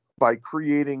 But by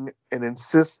creating and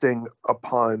insisting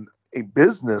upon a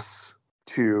business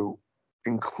to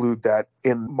include that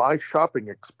in my shopping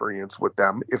experience with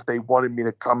them, if they wanted me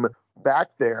to come back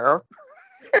there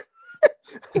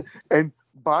and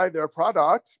buy their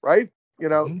products, right?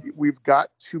 We've got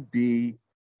to be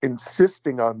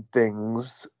insisting on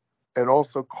things, and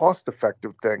also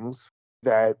cost-effective things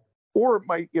that, or it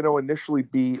might, initially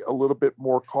be a little bit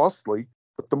more costly,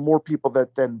 but the more people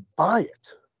that then buy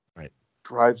it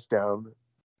drives down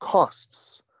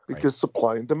costs. Because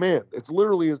supply and demand. It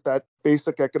literally is that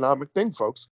basic economic thing,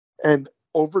 folks. And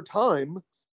over time,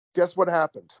 guess what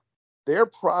happened? Their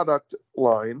product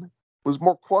line was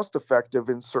more cost effective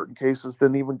in certain cases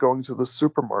than even going to the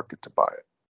supermarket to buy it.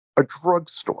 A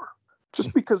drugstore.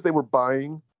 Just because they were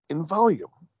buying in volume.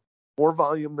 More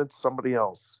volume than somebody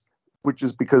else. Which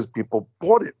is because people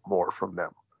bought it more from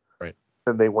them. Right.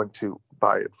 Than they went to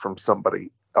buy it from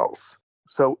somebody else.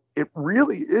 So it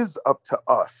really is up to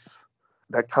us.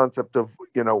 That concept of,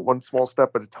 one small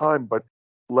step at a time, but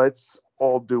let's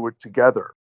all do it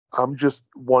together. I'm just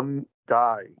one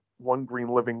guy, one Green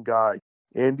Living guy.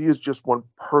 Andy is just one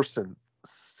person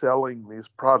selling these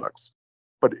products.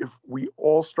 But if we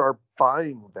all start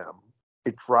buying them,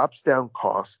 it drops down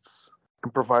costs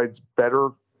and provides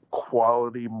better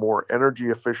quality, more energy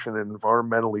efficient and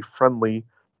environmentally friendly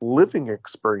living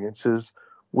experiences,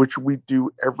 which we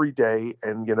do every day.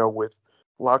 And, with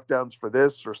lockdowns for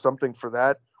this or something for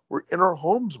that, we're in our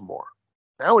homes more.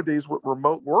 Nowadays, with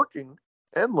remote working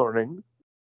and learning,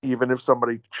 even if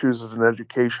somebody chooses an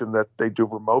education that they do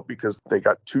remote because they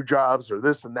got 2 jobs or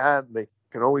this and that, and they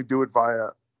can only do it via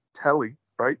tele,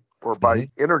 right? Or by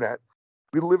internet,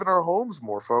 we live in our homes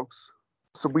more, folks.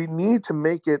 So we need to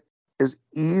make it as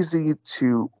easy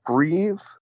to breathe,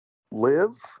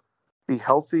 live, be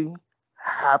healthy,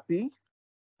 happy,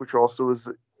 which also is,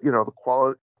 the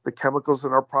quality. The chemicals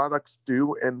in our products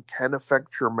do and can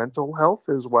affect your mental health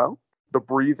as well. The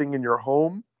breathing in your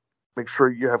home, make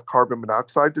sure you have carbon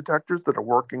monoxide detectors that are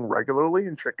working regularly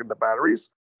and checking the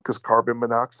batteries, because carbon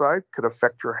monoxide could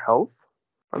affect your health.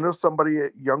 I know somebody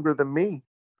younger than me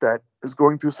that is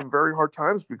going through some very hard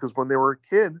times because when they were a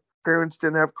kid, parents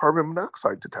didn't have carbon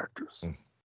monoxide detectors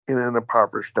in an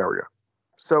impoverished area.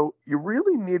 So you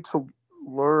really need to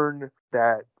learn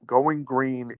that going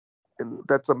green, and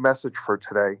that's a message for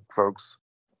today, folks.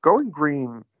 Going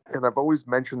green and I've always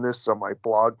mentioned this on my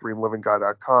blog,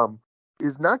 greenlivingguy.com,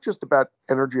 is not just about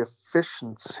energy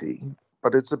efficiency,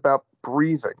 but it's about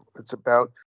breathing. It's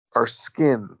about our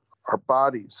skin, our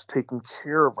bodies, taking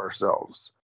care of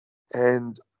ourselves.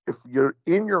 And if you're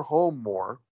in your home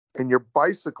more and you're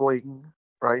bicycling,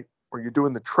 right, or you're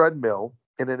doing the treadmill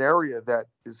in an area that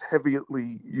is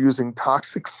heavily using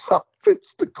toxic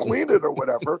sulfates to clean it or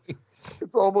whatever,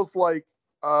 it's almost like,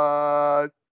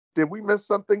 did we miss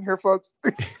something here, folks?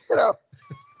 You know,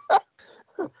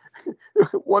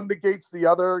 one negates the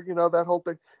other, you know, that whole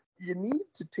thing. You need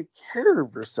to take care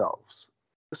of yourselves,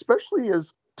 especially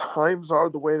as times are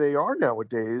the way they are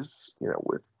nowadays, you know,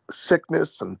 with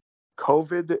sickness and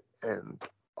COVID and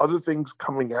other things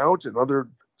coming out and other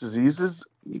diseases.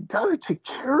 You got to take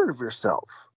care of yourself.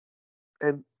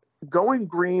 And going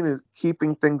green and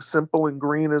keeping things simple and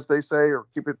green, as they say, or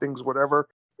keeping things whatever,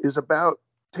 is about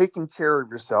taking care of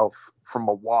yourself from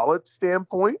a wallet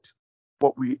standpoint,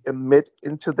 what we emit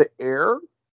into the air,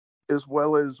 as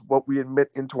well as what we emit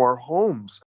into our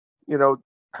homes. You know,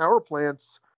 power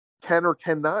plants can or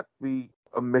cannot be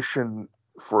emission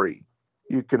free.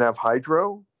 You can have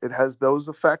hydro. It has those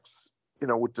effects, you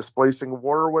know, with displacing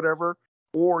water or whatever.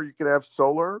 Or you can have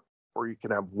solar, or you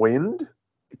can have wind.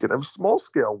 You can have small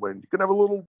scale wind. You can have a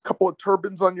little couple of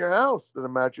turbines on your house that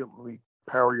immediately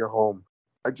power your home.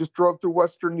 I just drove through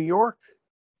Western New York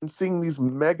and seeing these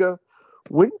mega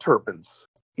wind turbines.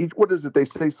 What is it? They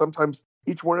say sometimes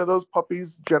each one of those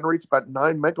puppies generates about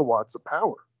 9 megawatts of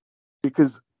power.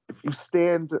 Because if you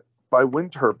stand by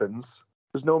wind turbines,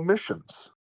 there's no emissions,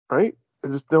 right?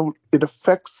 It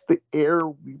affects the air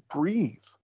we breathe.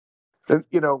 And,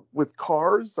 you know, with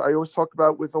cars, I always talk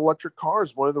about with electric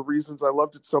cars, one of the reasons I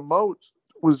loved it so much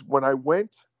was when I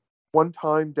went one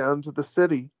time down to the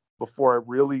city before I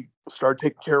really started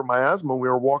taking care of my asthma. We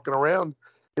were walking around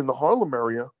in the Harlem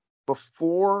area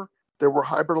before there were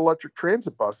hybrid electric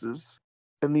transit buses,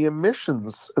 and the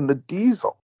emissions and the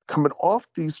diesel coming off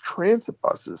these transit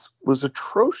buses was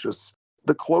atrocious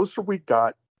the closer we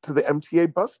got to the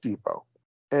MTA bus depot.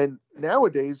 And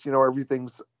nowadays, you know,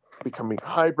 everything's becoming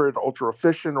hybrid, ultra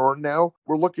efficient, or now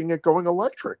we're looking at going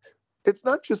electric. It's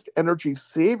not just energy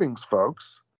savings,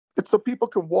 folks. It's so people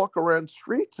can walk around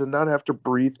streets and not have to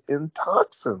breathe in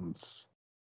toxins.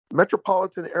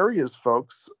 Metropolitan areas,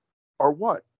 folks, are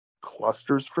what?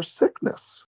 Clusters for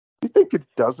sickness. You think it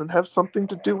doesn't have something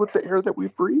to do with the air that we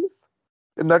breathe?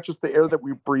 And not just the air that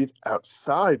we breathe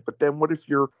outside, but then what if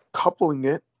you're coupling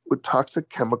it with toxic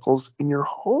chemicals in your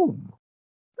home?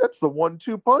 That's the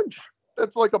 1-2 punch.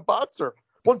 That's like a boxer.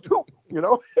 1-2, you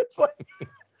know? It's like,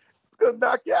 it's going to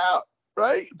knock you out,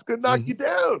 right? It's going to knock you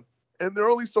down. And there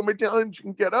are only so many times you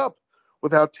can get up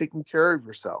without taking care of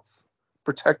yourself,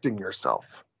 protecting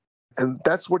yourself. And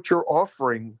that's what you're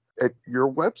offering at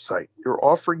your website. You're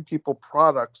offering people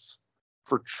products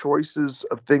for choices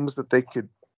of things that they could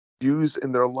use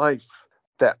in their life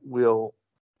that will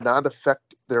not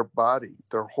affect their body,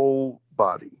 their whole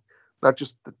body, not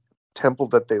just the temple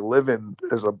that they live in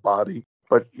as a body,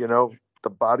 but, you know, the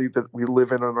body that we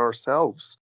live in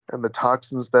ourselves and the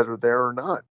toxins that are there or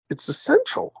not. It's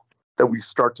essential that we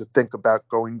start to think about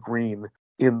going green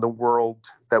in the world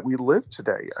that we live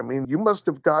today. I mean, you must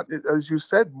have gotten it, as you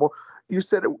said, more. You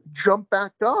said it jumped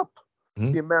back up,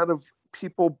 the amount of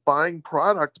people buying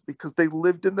product because they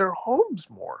lived in their homes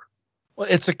more. Well,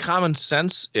 it's a common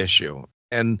sense issue.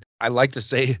 And I like to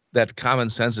say that common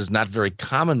sense is not very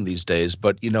common these days,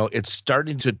 but, you know, it's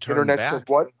starting to turn Internet back. said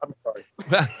what? I'm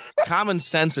sorry. Common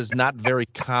sense is not very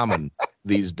common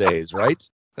these days, right?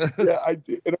 Yeah, I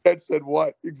did. Internet said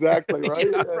what? Exactly, right?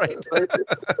 Yeah, right.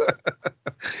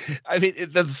 I mean,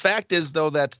 the fact is, though,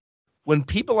 that when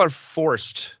people are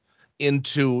forced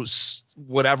into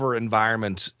whatever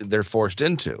environment they're forced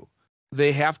into,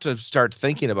 they have to start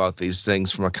thinking about these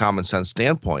things from a common sense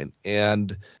standpoint.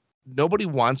 And nobody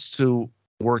wants to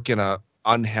work in an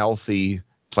unhealthy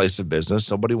place of business.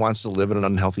 Nobody wants to live in an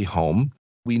unhealthy home.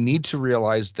 We need to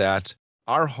realize that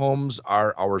our homes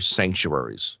are our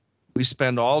sanctuaries. We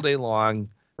spend all day long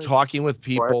talking with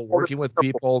people, working with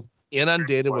people,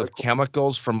 inundated with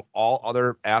chemicals from all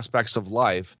other aspects of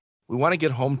life. We want to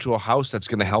get home to a house that's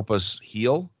going to help us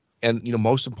heal. And, you know,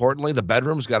 most importantly, the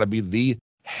bedroom's got to be the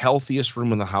healthiest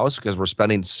room in the house because we're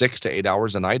spending 6 to 8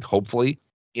 hours a night, hopefully,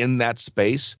 in that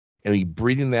space. And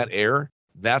breathing that air,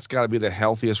 that's got to be the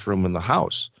healthiest room in the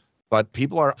house. But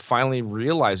people are finally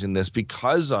realizing this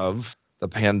because of the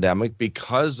pandemic,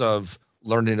 because of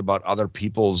learning about other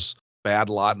people's bad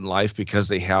lot in life, because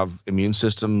they have immune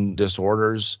system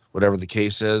disorders, whatever the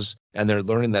case is. And they're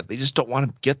learning that they just don't want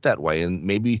to get that way. And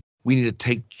maybe we need to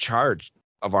take charge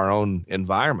of our own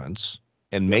environments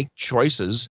and make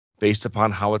choices based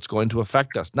upon how it's going to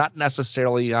affect us, not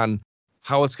necessarily on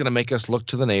how it's going to make us look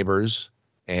to the neighbors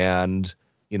and,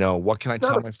 what can I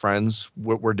tell my friends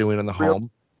what we're doing in the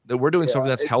home, that we're doing something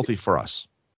that's healthy for us.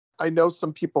 I know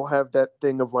some people have that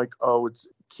thing of like, oh, it's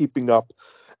keeping up.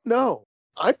 No,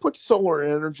 I put solar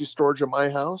energy storage in my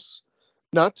house,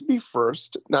 not to be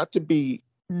first, not to be,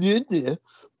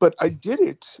 but I did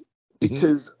it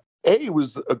because A, it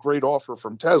was a great offer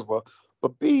from Tesla,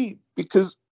 but B,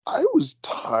 because I was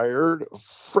tired of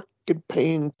freaking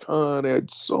paying Con Ed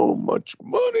so much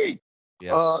money.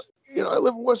 Yes. I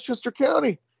live in Westchester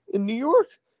County in New York.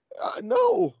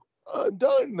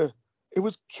 Done. It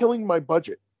was killing my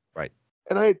budget. Right.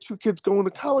 And I had 2 kids going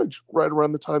to college right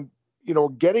around the time,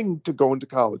 getting to go into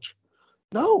college.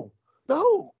 No,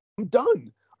 I'm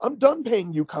done. I'm done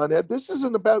paying you, Con Ed. This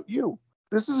isn't about you.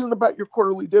 This isn't about your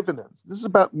quarterly dividends. This is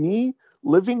about me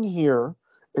living here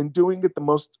and doing it the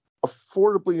most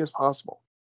affordably as possible.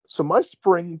 So my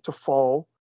spring to fall,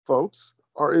 folks,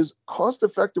 are as cost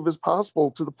effective as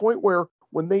possible, to the point where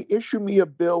when they issue me a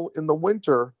bill in the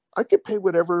winter, I can pay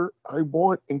whatever I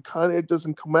want and Con Ed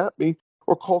doesn't come at me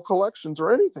or call collections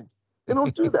or anything. They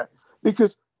don't do that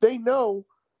because they know,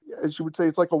 as you would say,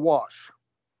 it's like a wash.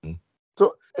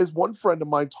 So as one friend of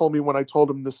mine told me when I told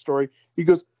him this story, he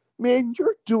goes, man,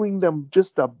 you're doing them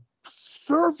just a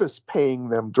service paying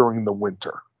them during the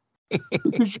winter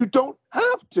because you don't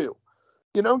have to.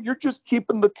 You're just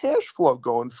keeping the cash flow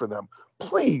going for them.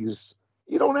 Please,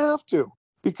 you don't have to.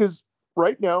 Because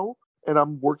right now, and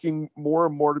I'm working more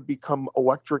and more to become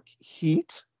electric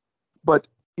heat, but,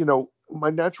 my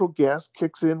natural gas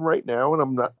kicks in right now, and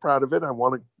I'm not proud of it. I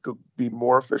want to be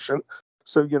more efficient.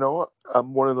 So,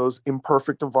 I'm one of those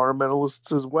imperfect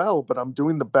environmentalists as well, but I'm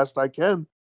doing the best I can.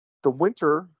 The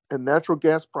winter and natural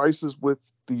gas prices with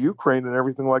the Ukraine and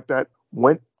everything like that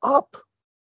went up.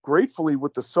 Gratefully,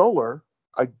 with the solar,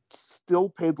 I still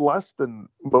paid less than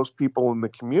most people in the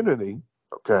community.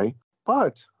 Okay.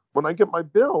 But when I get my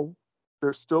bill,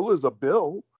 there still is a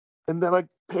bill, and then I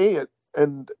pay it.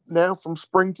 And now from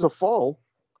spring to fall,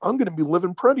 I'm going to be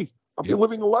living pretty. I'll be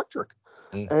living electric.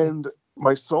 And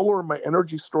my solar and my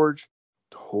energy storage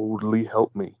totally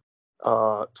helped me.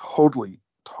 Totally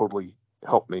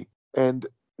helped me. And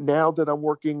now that I'm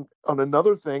working on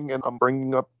another thing, and I'm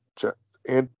bringing up,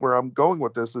 and where I'm going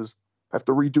with this is I have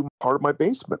to redo part of my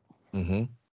basement. Mm-hmm.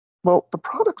 Well, the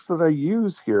products that I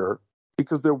use here,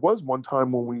 because there was one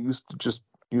time when we used to just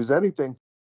use anything,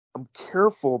 I'm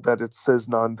careful that it says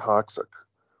non-toxic.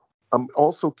 I'm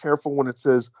also careful when it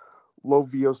says low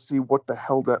VOC, what the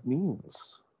hell that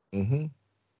means. Mm-hmm.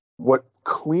 What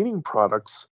cleaning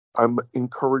products I'm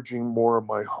encouraging more in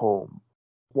my home.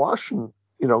 Washing,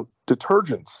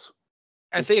 detergents.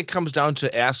 I think it comes down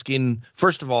to asking,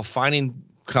 first of all, finding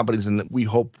companies, and we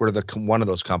hope we're one of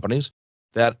those companies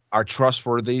that are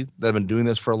trustworthy, that have been doing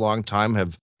this for a long time,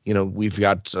 we've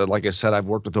got, like I said, I've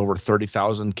worked with over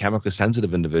 30,000 chemically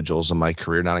sensitive individuals in my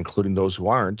career, not including those who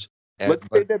aren't. Let's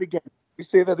say that again. We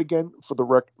say that again for the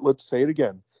record. Let's say it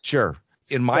again. Sure.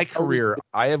 In my career,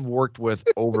 I have worked with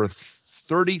over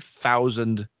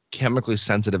 30,000 chemically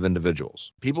sensitive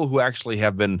individuals, people who actually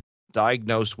have been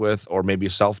diagnosed with or maybe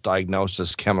self-diagnosed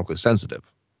as chemically sensitive.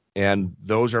 And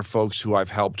those are folks who I've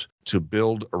helped to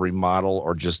build or remodel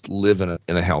or just live in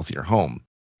a healthier home.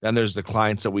 Then there's the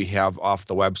clients that we have off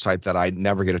the website that I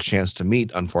never get a chance to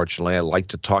meet, unfortunately. I like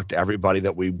to talk to everybody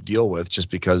that we deal with just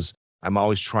because I'm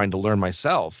always trying to learn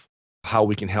myself how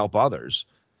we can help others.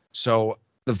 So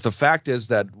the fact is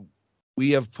that I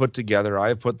have put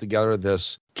together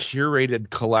this curated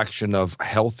collection of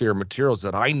healthier materials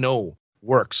that I know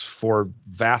works for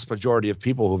vast majority of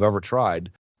people who've ever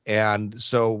tried. And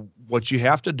so what you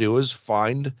have to do is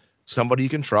find somebody you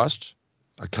can trust,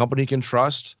 a company you can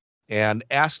trust, and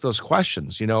ask those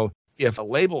questions. If a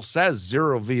label says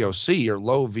 0 VOC or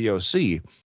low VOC,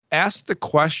 ask the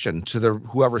question to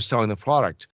whoever's selling the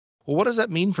product. Well, what does that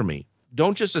mean for me?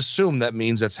 Don't just assume that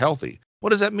means it's healthy. What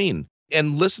does that mean?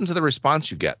 And listen to the response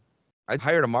you get. I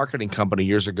hired a marketing company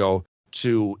years ago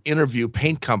to interview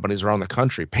paint companies around the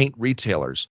country, paint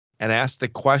retailers, and ask the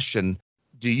question,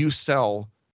 do you sell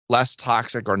less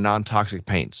toxic or non-toxic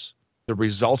paints? The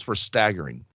results were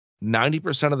staggering.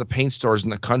 90% of the paint stores in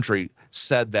the country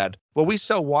said that, well, we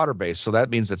sell water-based, so that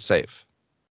means it's safe.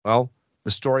 Well,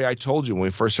 the story I told you when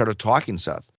we first started talking,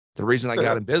 Seth, the reason I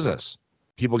got in business,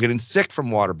 people getting sick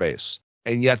from water-based.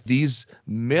 And yet these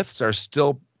myths are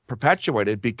still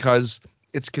perpetuated because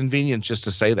it's convenient just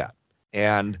to say that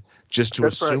and just to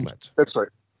assume it. That's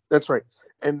right.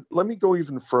 And let me go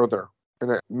even further.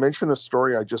 And I mentioned a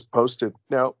story I just posted.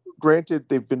 Now, granted,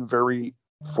 they've been very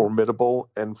formidable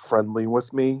and friendly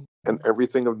with me and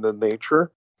everything of the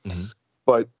nature. Hmm.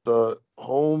 But the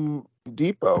Home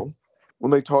Depot,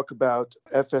 when they talk about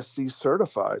FSC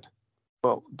certified,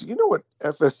 well, do you know what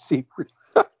FSC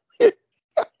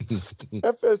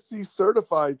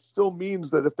certified still means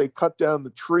that if they cut down the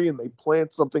tree and they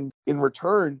plant something in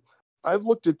return? I've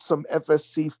looked at some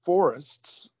FSC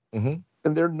forests, Hmm.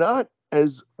 and they're not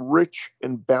as rich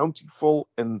and bountiful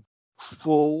and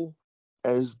full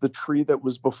as the tree that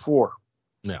was before.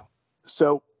 No.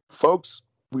 So, folks,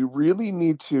 we really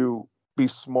need to be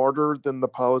smarter than the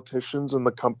politicians and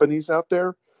the companies out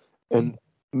there and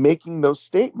making those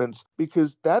statements,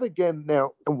 because that again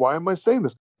now, and why am I saying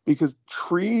this? Because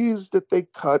trees that they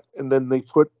cut and then they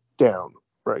put down,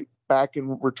 right, back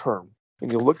in return.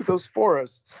 And you look at those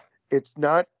forests, it's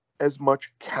not as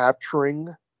much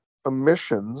capturing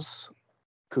emissions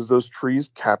because those trees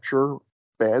capture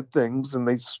bad things and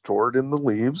they store it in the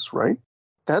leaves, right?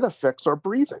 That affects our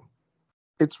breathing.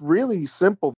 It's really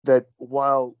simple that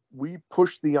while we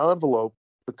push the envelope,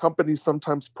 the companies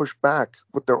sometimes push back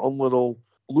with their own little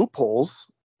loopholes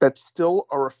that still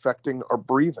are affecting our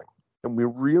breathing. And we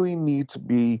really need to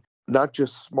be not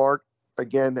just smart,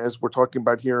 again, as we're talking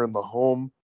about here in the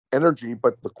home energy,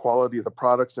 but the quality of the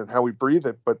products and how we breathe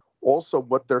it, but also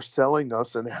what they're selling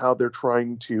us and how they're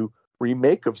trying to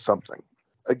remake of something.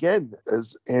 Again,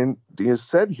 as Andy has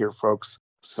said here, folks,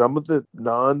 some of the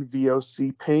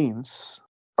non-VOC paints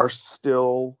are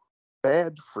still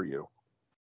bad for you.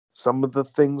 Some of the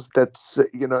things that's,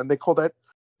 and they call that,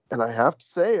 and I have to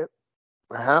say it,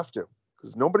 I have to,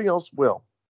 because nobody else will.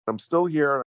 I'm still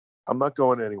here. I'm not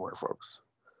going anywhere, folks.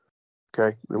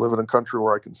 Okay? We live in a country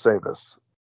where I can say this.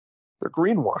 They're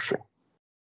greenwashing.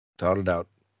 Without a doubt.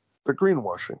 They're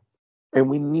greenwashing. And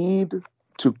we need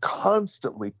to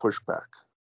constantly push back.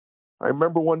 I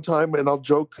remember one time, and I'll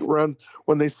joke around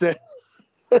when they said,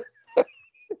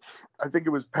 I think it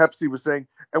was Pepsi was saying,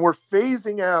 and we're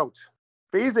phasing out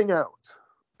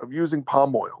of using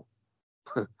palm oil.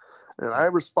 And I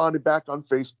responded back on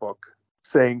Facebook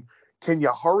saying, can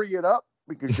you hurry it up?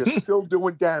 Because you're still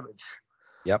doing damage.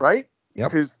 Yep. Right?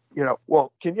 Yep. Because,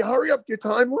 well, can you hurry up your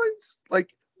timelines?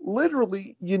 Like,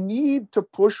 literally, you need to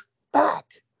push back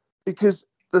because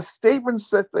the statements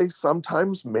that they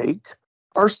sometimes make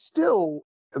are still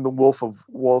in the Wolf of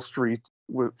Wall Street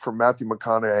from Matthew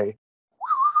McConaughey.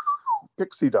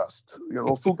 Pixie dust,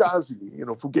 Fugazi.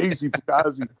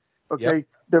 Okay. Yep.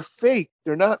 They're fake.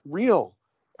 They're not real.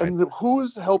 And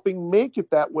who's helping make it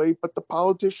that way but the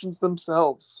politicians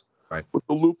themselves, right, with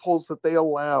the loopholes that they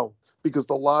allow, because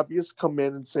the lobbyists come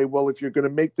in and say, well, if you're going to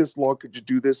make this law, could you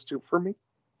do this too for me?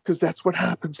 Because that's what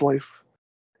happens, life.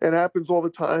 It happens all the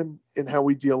time in how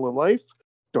we deal in life.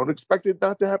 Don't expect it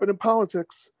not to happen in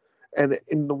politics and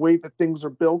in the way that things are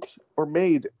built or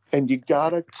made. And you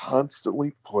got to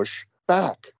constantly push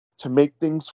back to make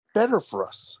things better for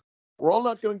us. We're all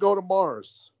not going to go to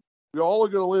Mars. We all are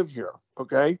going to live here,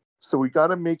 okay? So we got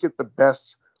to make it the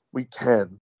best we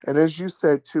can. And as you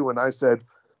said, too, and I said,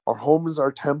 our home is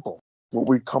our temple. What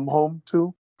we come home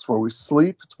to, it's where we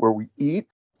sleep, it's where we eat,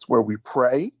 it's where we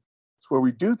pray, it's where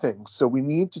we do things. So we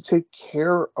need to take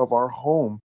care of our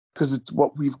home because it's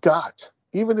what we've got,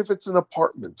 even if it's an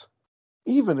apartment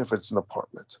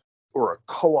or a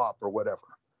co-op or whatever.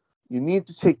 You need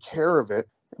to take care of it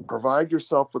and provide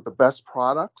yourself with the best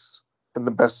products and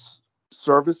the best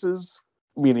services,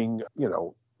 meaning,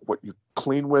 what you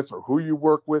clean with or who you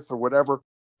work with or whatever,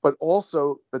 but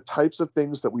also the types of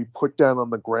things that we put down on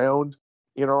the ground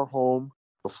in our home,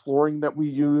 the flooring that we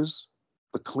use,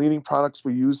 the cleaning products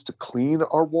we use to clean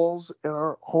our walls in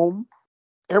our home.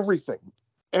 Everything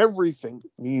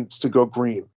needs to go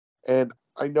green. And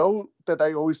I know that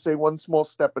I always say one small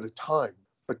step at a time,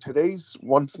 but today's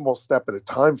one small step at a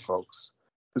time, folks,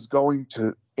 is going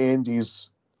to Andy's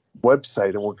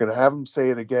website, and we're going to have him say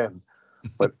it again.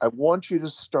 But I want you to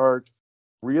start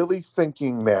really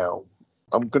thinking now.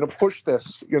 I'm going to push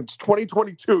this. It's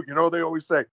 2022. They always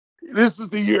say, this is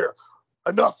the year.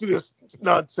 Enough of this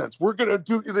nonsense. We're going to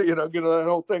do, that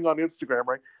whole thing on Instagram,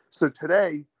 right? So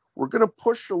today, we're going to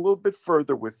push a little bit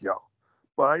further with y'all.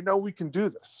 But I know we can do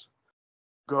this.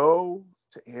 Go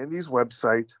to Andy's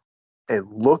website and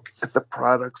look at the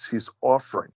products he's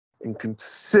offering and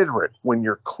consider it when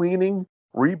you're cleaning,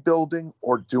 rebuilding,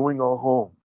 or doing a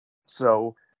home.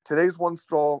 So today's one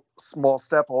small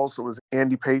step also is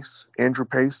Andrew Pace.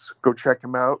 Go check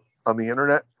him out on the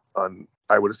internet, on,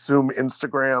 I would assume,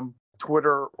 Instagram,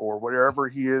 Twitter, or wherever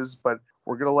he is, but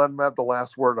we're going to let him have the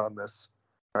last word on this.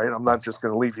 Right? I'm not just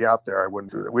going to leave you out there. I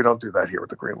wouldn't do that. We don't do that here with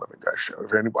the Green Living Guys show.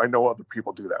 I know other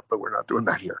people do that, but we're not doing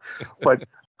that here. But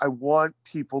I want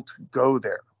people to go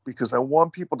there because I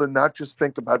want people to not just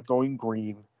think about going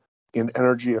green in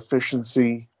energy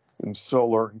efficiency in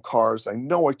solar and cars. I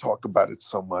know I talk about it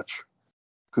so much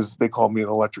because they call me an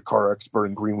electric car expert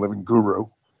and green living guru.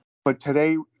 But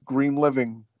today, green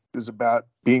living is about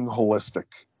being holistic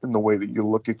in the way that you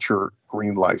look at your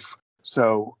green life.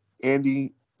 So,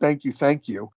 Andy, thank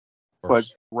you. But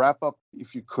wrap up,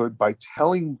 if you could, by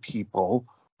telling people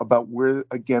about where,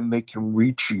 again, they can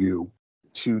reach you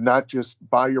to not just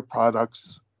buy your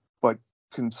products, but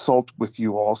consult with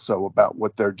you also about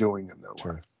what they're doing in their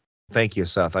life. Thank you,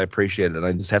 Seth. I appreciate it.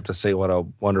 I just have to say what a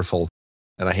wonderful,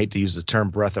 and I hate to use the term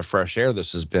breath of fresh air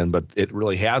this has been, but it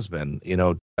really has been. You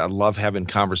know, I love having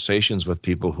conversations with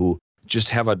people who just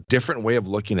have a different way of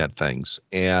looking at things.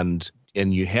 And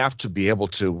you have to be able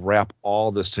to wrap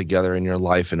all this together in your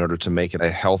life in order to make it a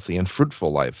healthy and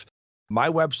fruitful life. My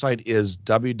website is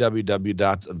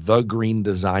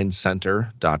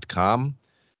www.thegreendesignCenter.com.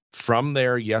 From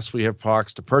there, yes, we have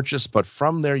products to purchase, but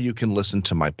from there you can listen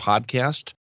to my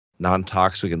podcast,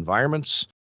 Non-Toxic Environments.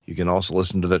 You can also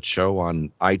listen to that show on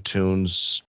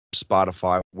iTunes,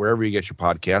 Spotify, wherever you get your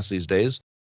podcasts these days.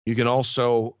 You can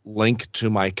also link to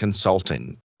my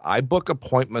consulting. I book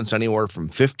appointments anywhere from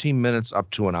 15 minutes up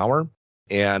to an hour,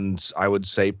 and I would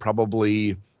say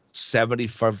probably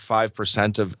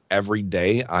 75% of every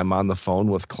day I'm on the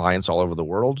phone with clients all over the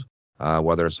world,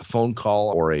 whether it's a phone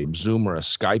call or a Zoom or a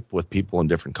Skype with people in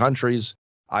different countries.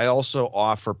 I also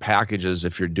offer packages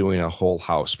if you're doing a whole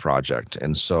house project,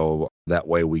 and so that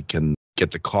way we can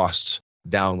get the costs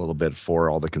down a little bit for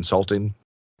all the consulting.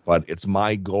 But it's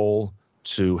my goal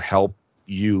to help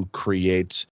you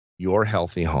create your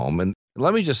healthy home. And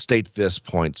let me just state this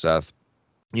point, Seth.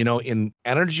 You know, in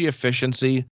energy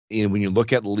efficiency, when you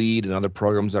look at LEED and other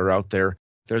programs that are out there,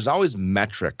 there's always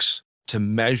metrics to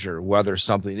measure whether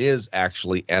something is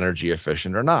actually energy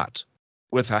efficient or not.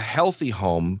 With a healthy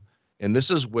home, and this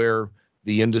is where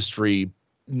the industry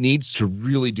needs to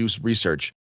really do some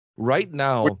research. Right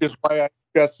now, which is why I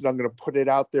suggested I'm going to put it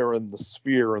out there in the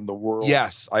sphere, in the world.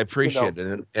 Yes, I appreciate it.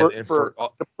 And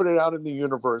to put it out in the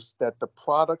universe that the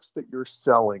products that you're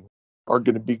selling are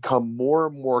going to become more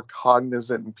and more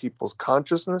cognizant in people's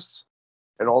consciousness,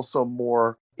 and also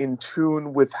more in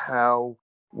tune with how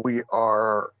we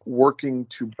are working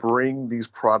to bring these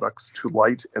products to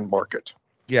light and market.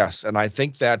 Yes, and I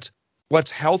think that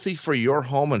what's healthy for your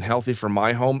home and healthy for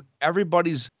my home,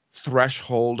 everybody's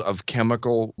threshold of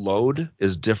chemical load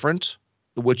is different,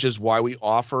 which is why we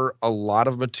offer a lot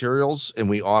of materials and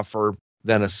we offer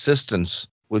then assistance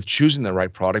with choosing the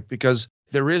right product, because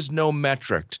there is no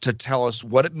metric to tell us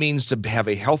what it means to have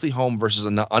a healthy home versus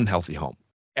an unhealthy home.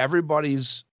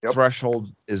 Everybody's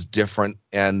threshold is different.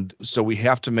 And so we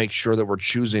have to make sure that we're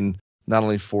choosing not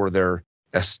only for their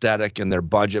aesthetic and their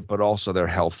budget, but also their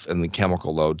health and the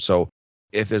chemical load. So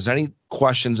if there's any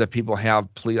questions that people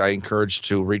have, please, I encourage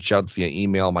to reach out via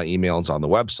email. My email is on the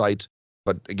website.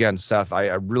 But again, Seth,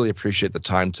 I really appreciate the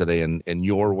time today and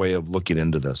your way of looking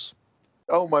into this.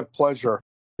 Oh, my pleasure.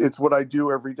 It's what I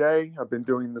do every day. I've been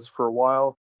doing this for a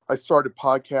while. I started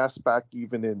podcasts back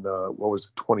even in,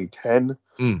 2010,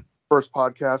 first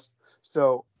podcast.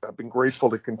 So I've been grateful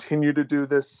to continue to do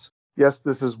this. Yes,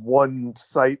 this is one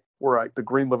site where the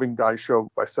Green Living Guy show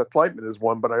by Seth Leitman is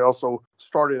one, but I also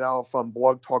started out on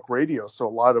Blog Talk Radio. So a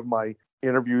lot of my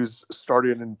interviews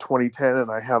started in 2010, and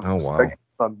I have segments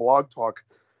on Blog Talk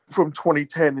from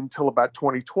 2010 until about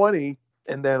 2020.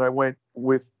 And then I went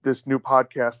with this new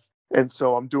podcast. And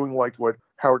so I'm doing like what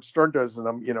Howard Stern does. And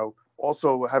I'm,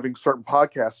 also having certain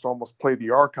podcasts to almost play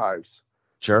the archives.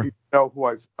 Sure. You know who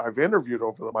I've interviewed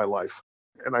over my life.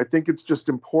 And I think it's just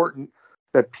important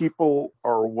that people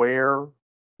are aware.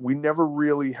 We never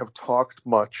really have talked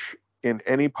much in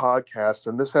any podcast.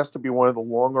 And this has to be one of the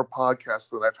longer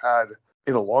podcasts that I've had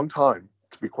in a long time,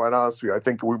 to be quite honest with you. I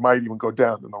think we might even go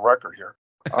down in the record here.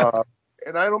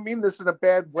 And I don't mean this in a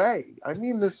bad way. I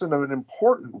mean this in an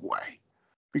important way.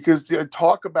 Because they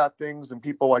talk about things and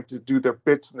people like to do their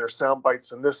bits and their sound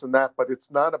bites and this and that, but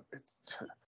it's not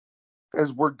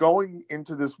as we're going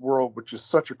into this world, which is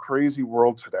such a crazy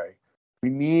world today, we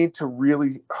need to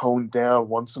really hone down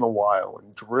once in a while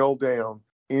and drill down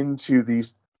into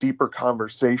these deeper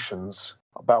conversations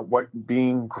about what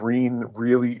being green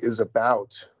really is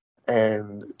about,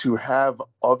 and to have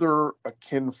other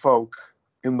akin folk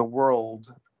in the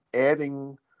world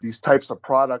adding these types of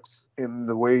products in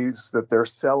the ways that they're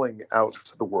selling out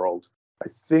to the world. I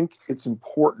think it's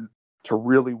important to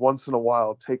really once in a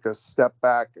while take a step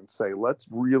back and say, let's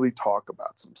really talk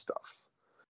about some stuff.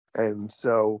 And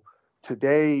so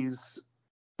today's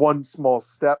one small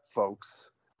step,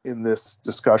 folks, in this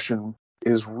discussion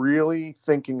is really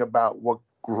thinking about what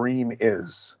green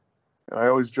is. And I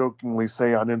always jokingly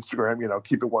say on Instagram,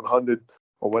 keep it 100.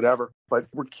 or whatever, but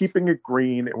we're keeping it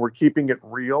green and we're keeping it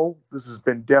real. This has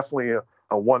been definitely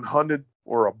a 100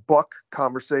 or a buck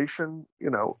conversation,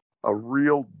 a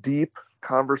real deep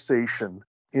conversation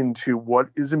into what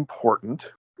is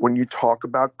important when you talk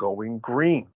about going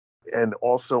green, and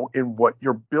also in what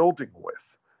you're building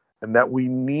with. And that we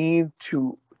need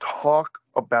to talk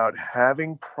about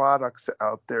having products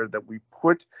out there that we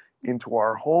put into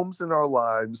our homes and our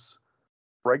lives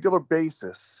regular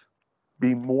basis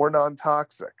be more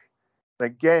non-toxic. And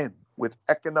again, with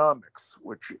economics,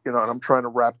 which, and I'm trying to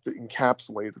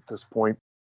encapsulate at this point.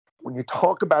 When you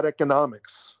talk about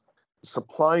economics,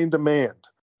 supply and demand,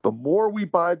 the more we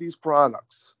buy these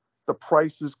products, the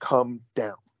prices come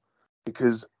down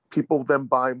because people then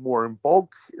buy more in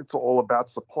bulk. It's all about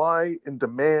supply and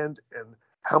demand and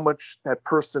how much that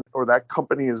person or that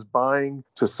company is buying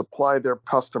to supply their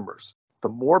customers. The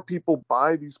more people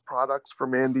buy these products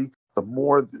from Andy, the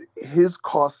more his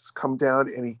costs come down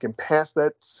and he can pass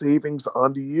that savings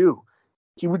on to you.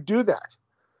 He would do that.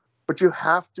 But you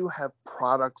have to have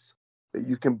products that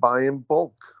you can buy in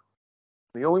bulk.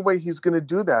 The only way he's going to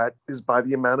do that is by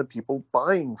the amount of people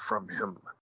buying from him.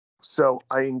 So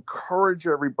I encourage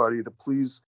everybody to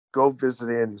please go visit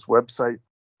Andy's website,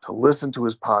 to listen to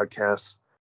his podcast.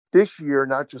 This year,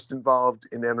 not just involved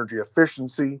in energy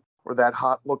efficiency or that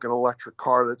hot-looking electric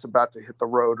car that's about to hit the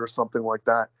road or something like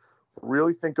that.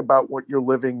 Really think about what you're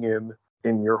living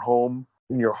in your home,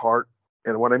 in your heart.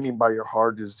 And what I mean by your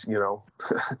heart is,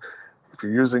 if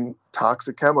you're using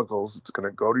toxic chemicals, it's going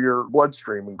to go to your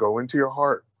bloodstream and go into your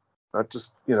heart. Not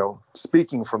just,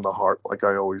 speaking from the heart like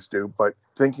I always do, but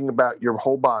thinking about your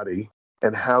whole body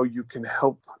and how you can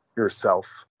help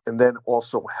yourself and then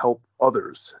also help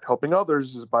others. Helping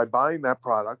others is by buying that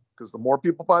product, because the more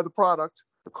people buy the product,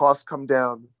 the costs come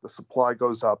down, the supply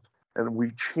goes up, and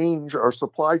we change our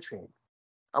supply chain.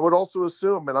 I would also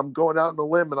assume, and I'm going out on a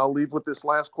limb, and I'll leave with this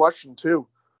last question too,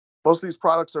 most of these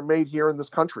products are made here in this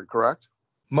country, correct?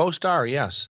 Most are,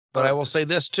 yes. But I will say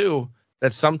this too,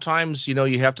 that sometimes,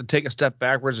 you have to take a step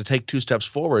backwards and take 2 steps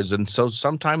forwards. And so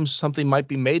sometimes something might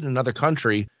be made in another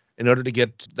country in order to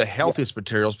get the healthiest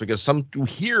materials, because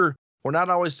here, we're not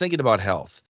always thinking about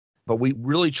health, but we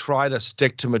really try to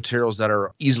stick to materials that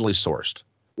are easily sourced.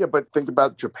 Yeah, but think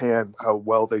about Japan, how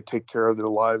well they take care of their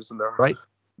lives and right.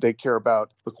 They care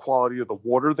about the quality of the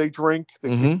water they drink,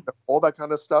 all that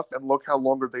kind of stuff, and look how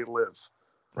longer they live.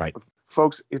 Right. But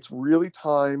folks, it's really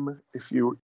time if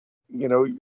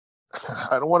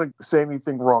I don't want to say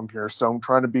anything wrong here, so I'm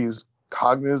trying to be as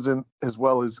cognizant as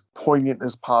well as poignant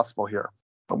as possible here.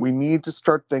 But we need to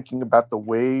start thinking about the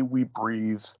way we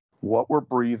breathe, what we're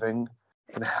breathing,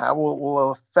 and how it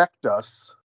will affect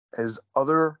us as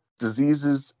other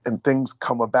diseases and things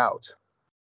come about.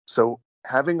 So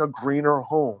having a greener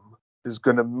home is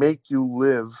going to make you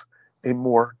live a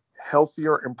more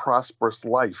healthier and prosperous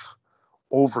life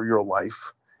over your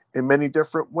life in many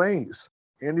different ways.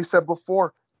 Andy said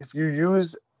before, if you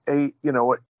use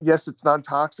yes, it's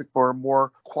non-toxic, but a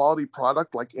more quality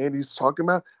product like Andy's talking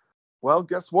about, well,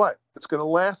 guess what? It's going to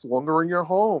last longer in your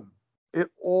home. It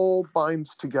all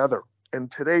binds together. And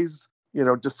today's,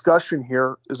 discussion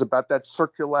here is about that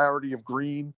circularity of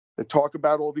green. They talk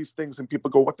about all these things and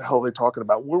people go, what the hell are they talking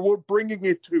about? We're bringing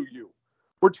it to you.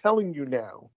 We're telling you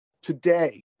now,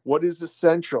 today, what is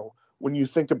essential when you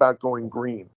think about going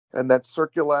green. And that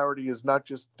circularity is not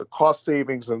just the cost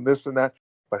savings and this and that,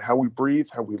 but how we breathe,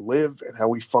 how we live, and how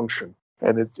we function.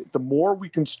 And the more we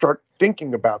can start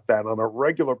thinking about that on a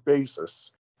regular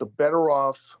basis, the better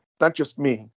off, not just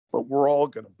me, but we're all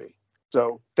going to be.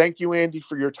 So thank you, Andy,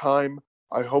 for your time.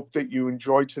 I hope that you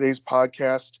enjoyed today's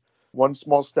podcast. One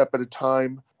small step at a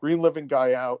time. Green Living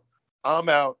Guy out. I'm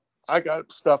out. I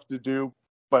got stuff to do.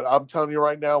 But I'm telling you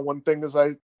right now, one thing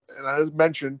as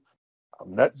mentioned,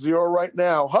 I'm net zero right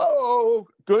now. Ho!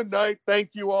 Good night. Thank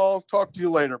you all. Talk to you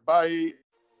later. Bye.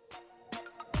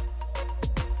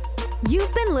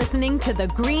 You've been listening to The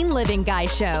Green Living Guy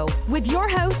Show with your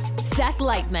host, Seth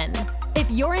Lightman. If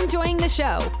you're enjoying the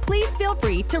show, please feel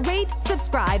free to rate,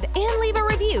 subscribe, and leave a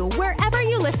review wherever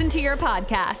you listen to your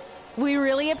podcasts. We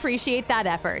really appreciate that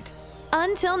effort.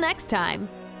 Until next time.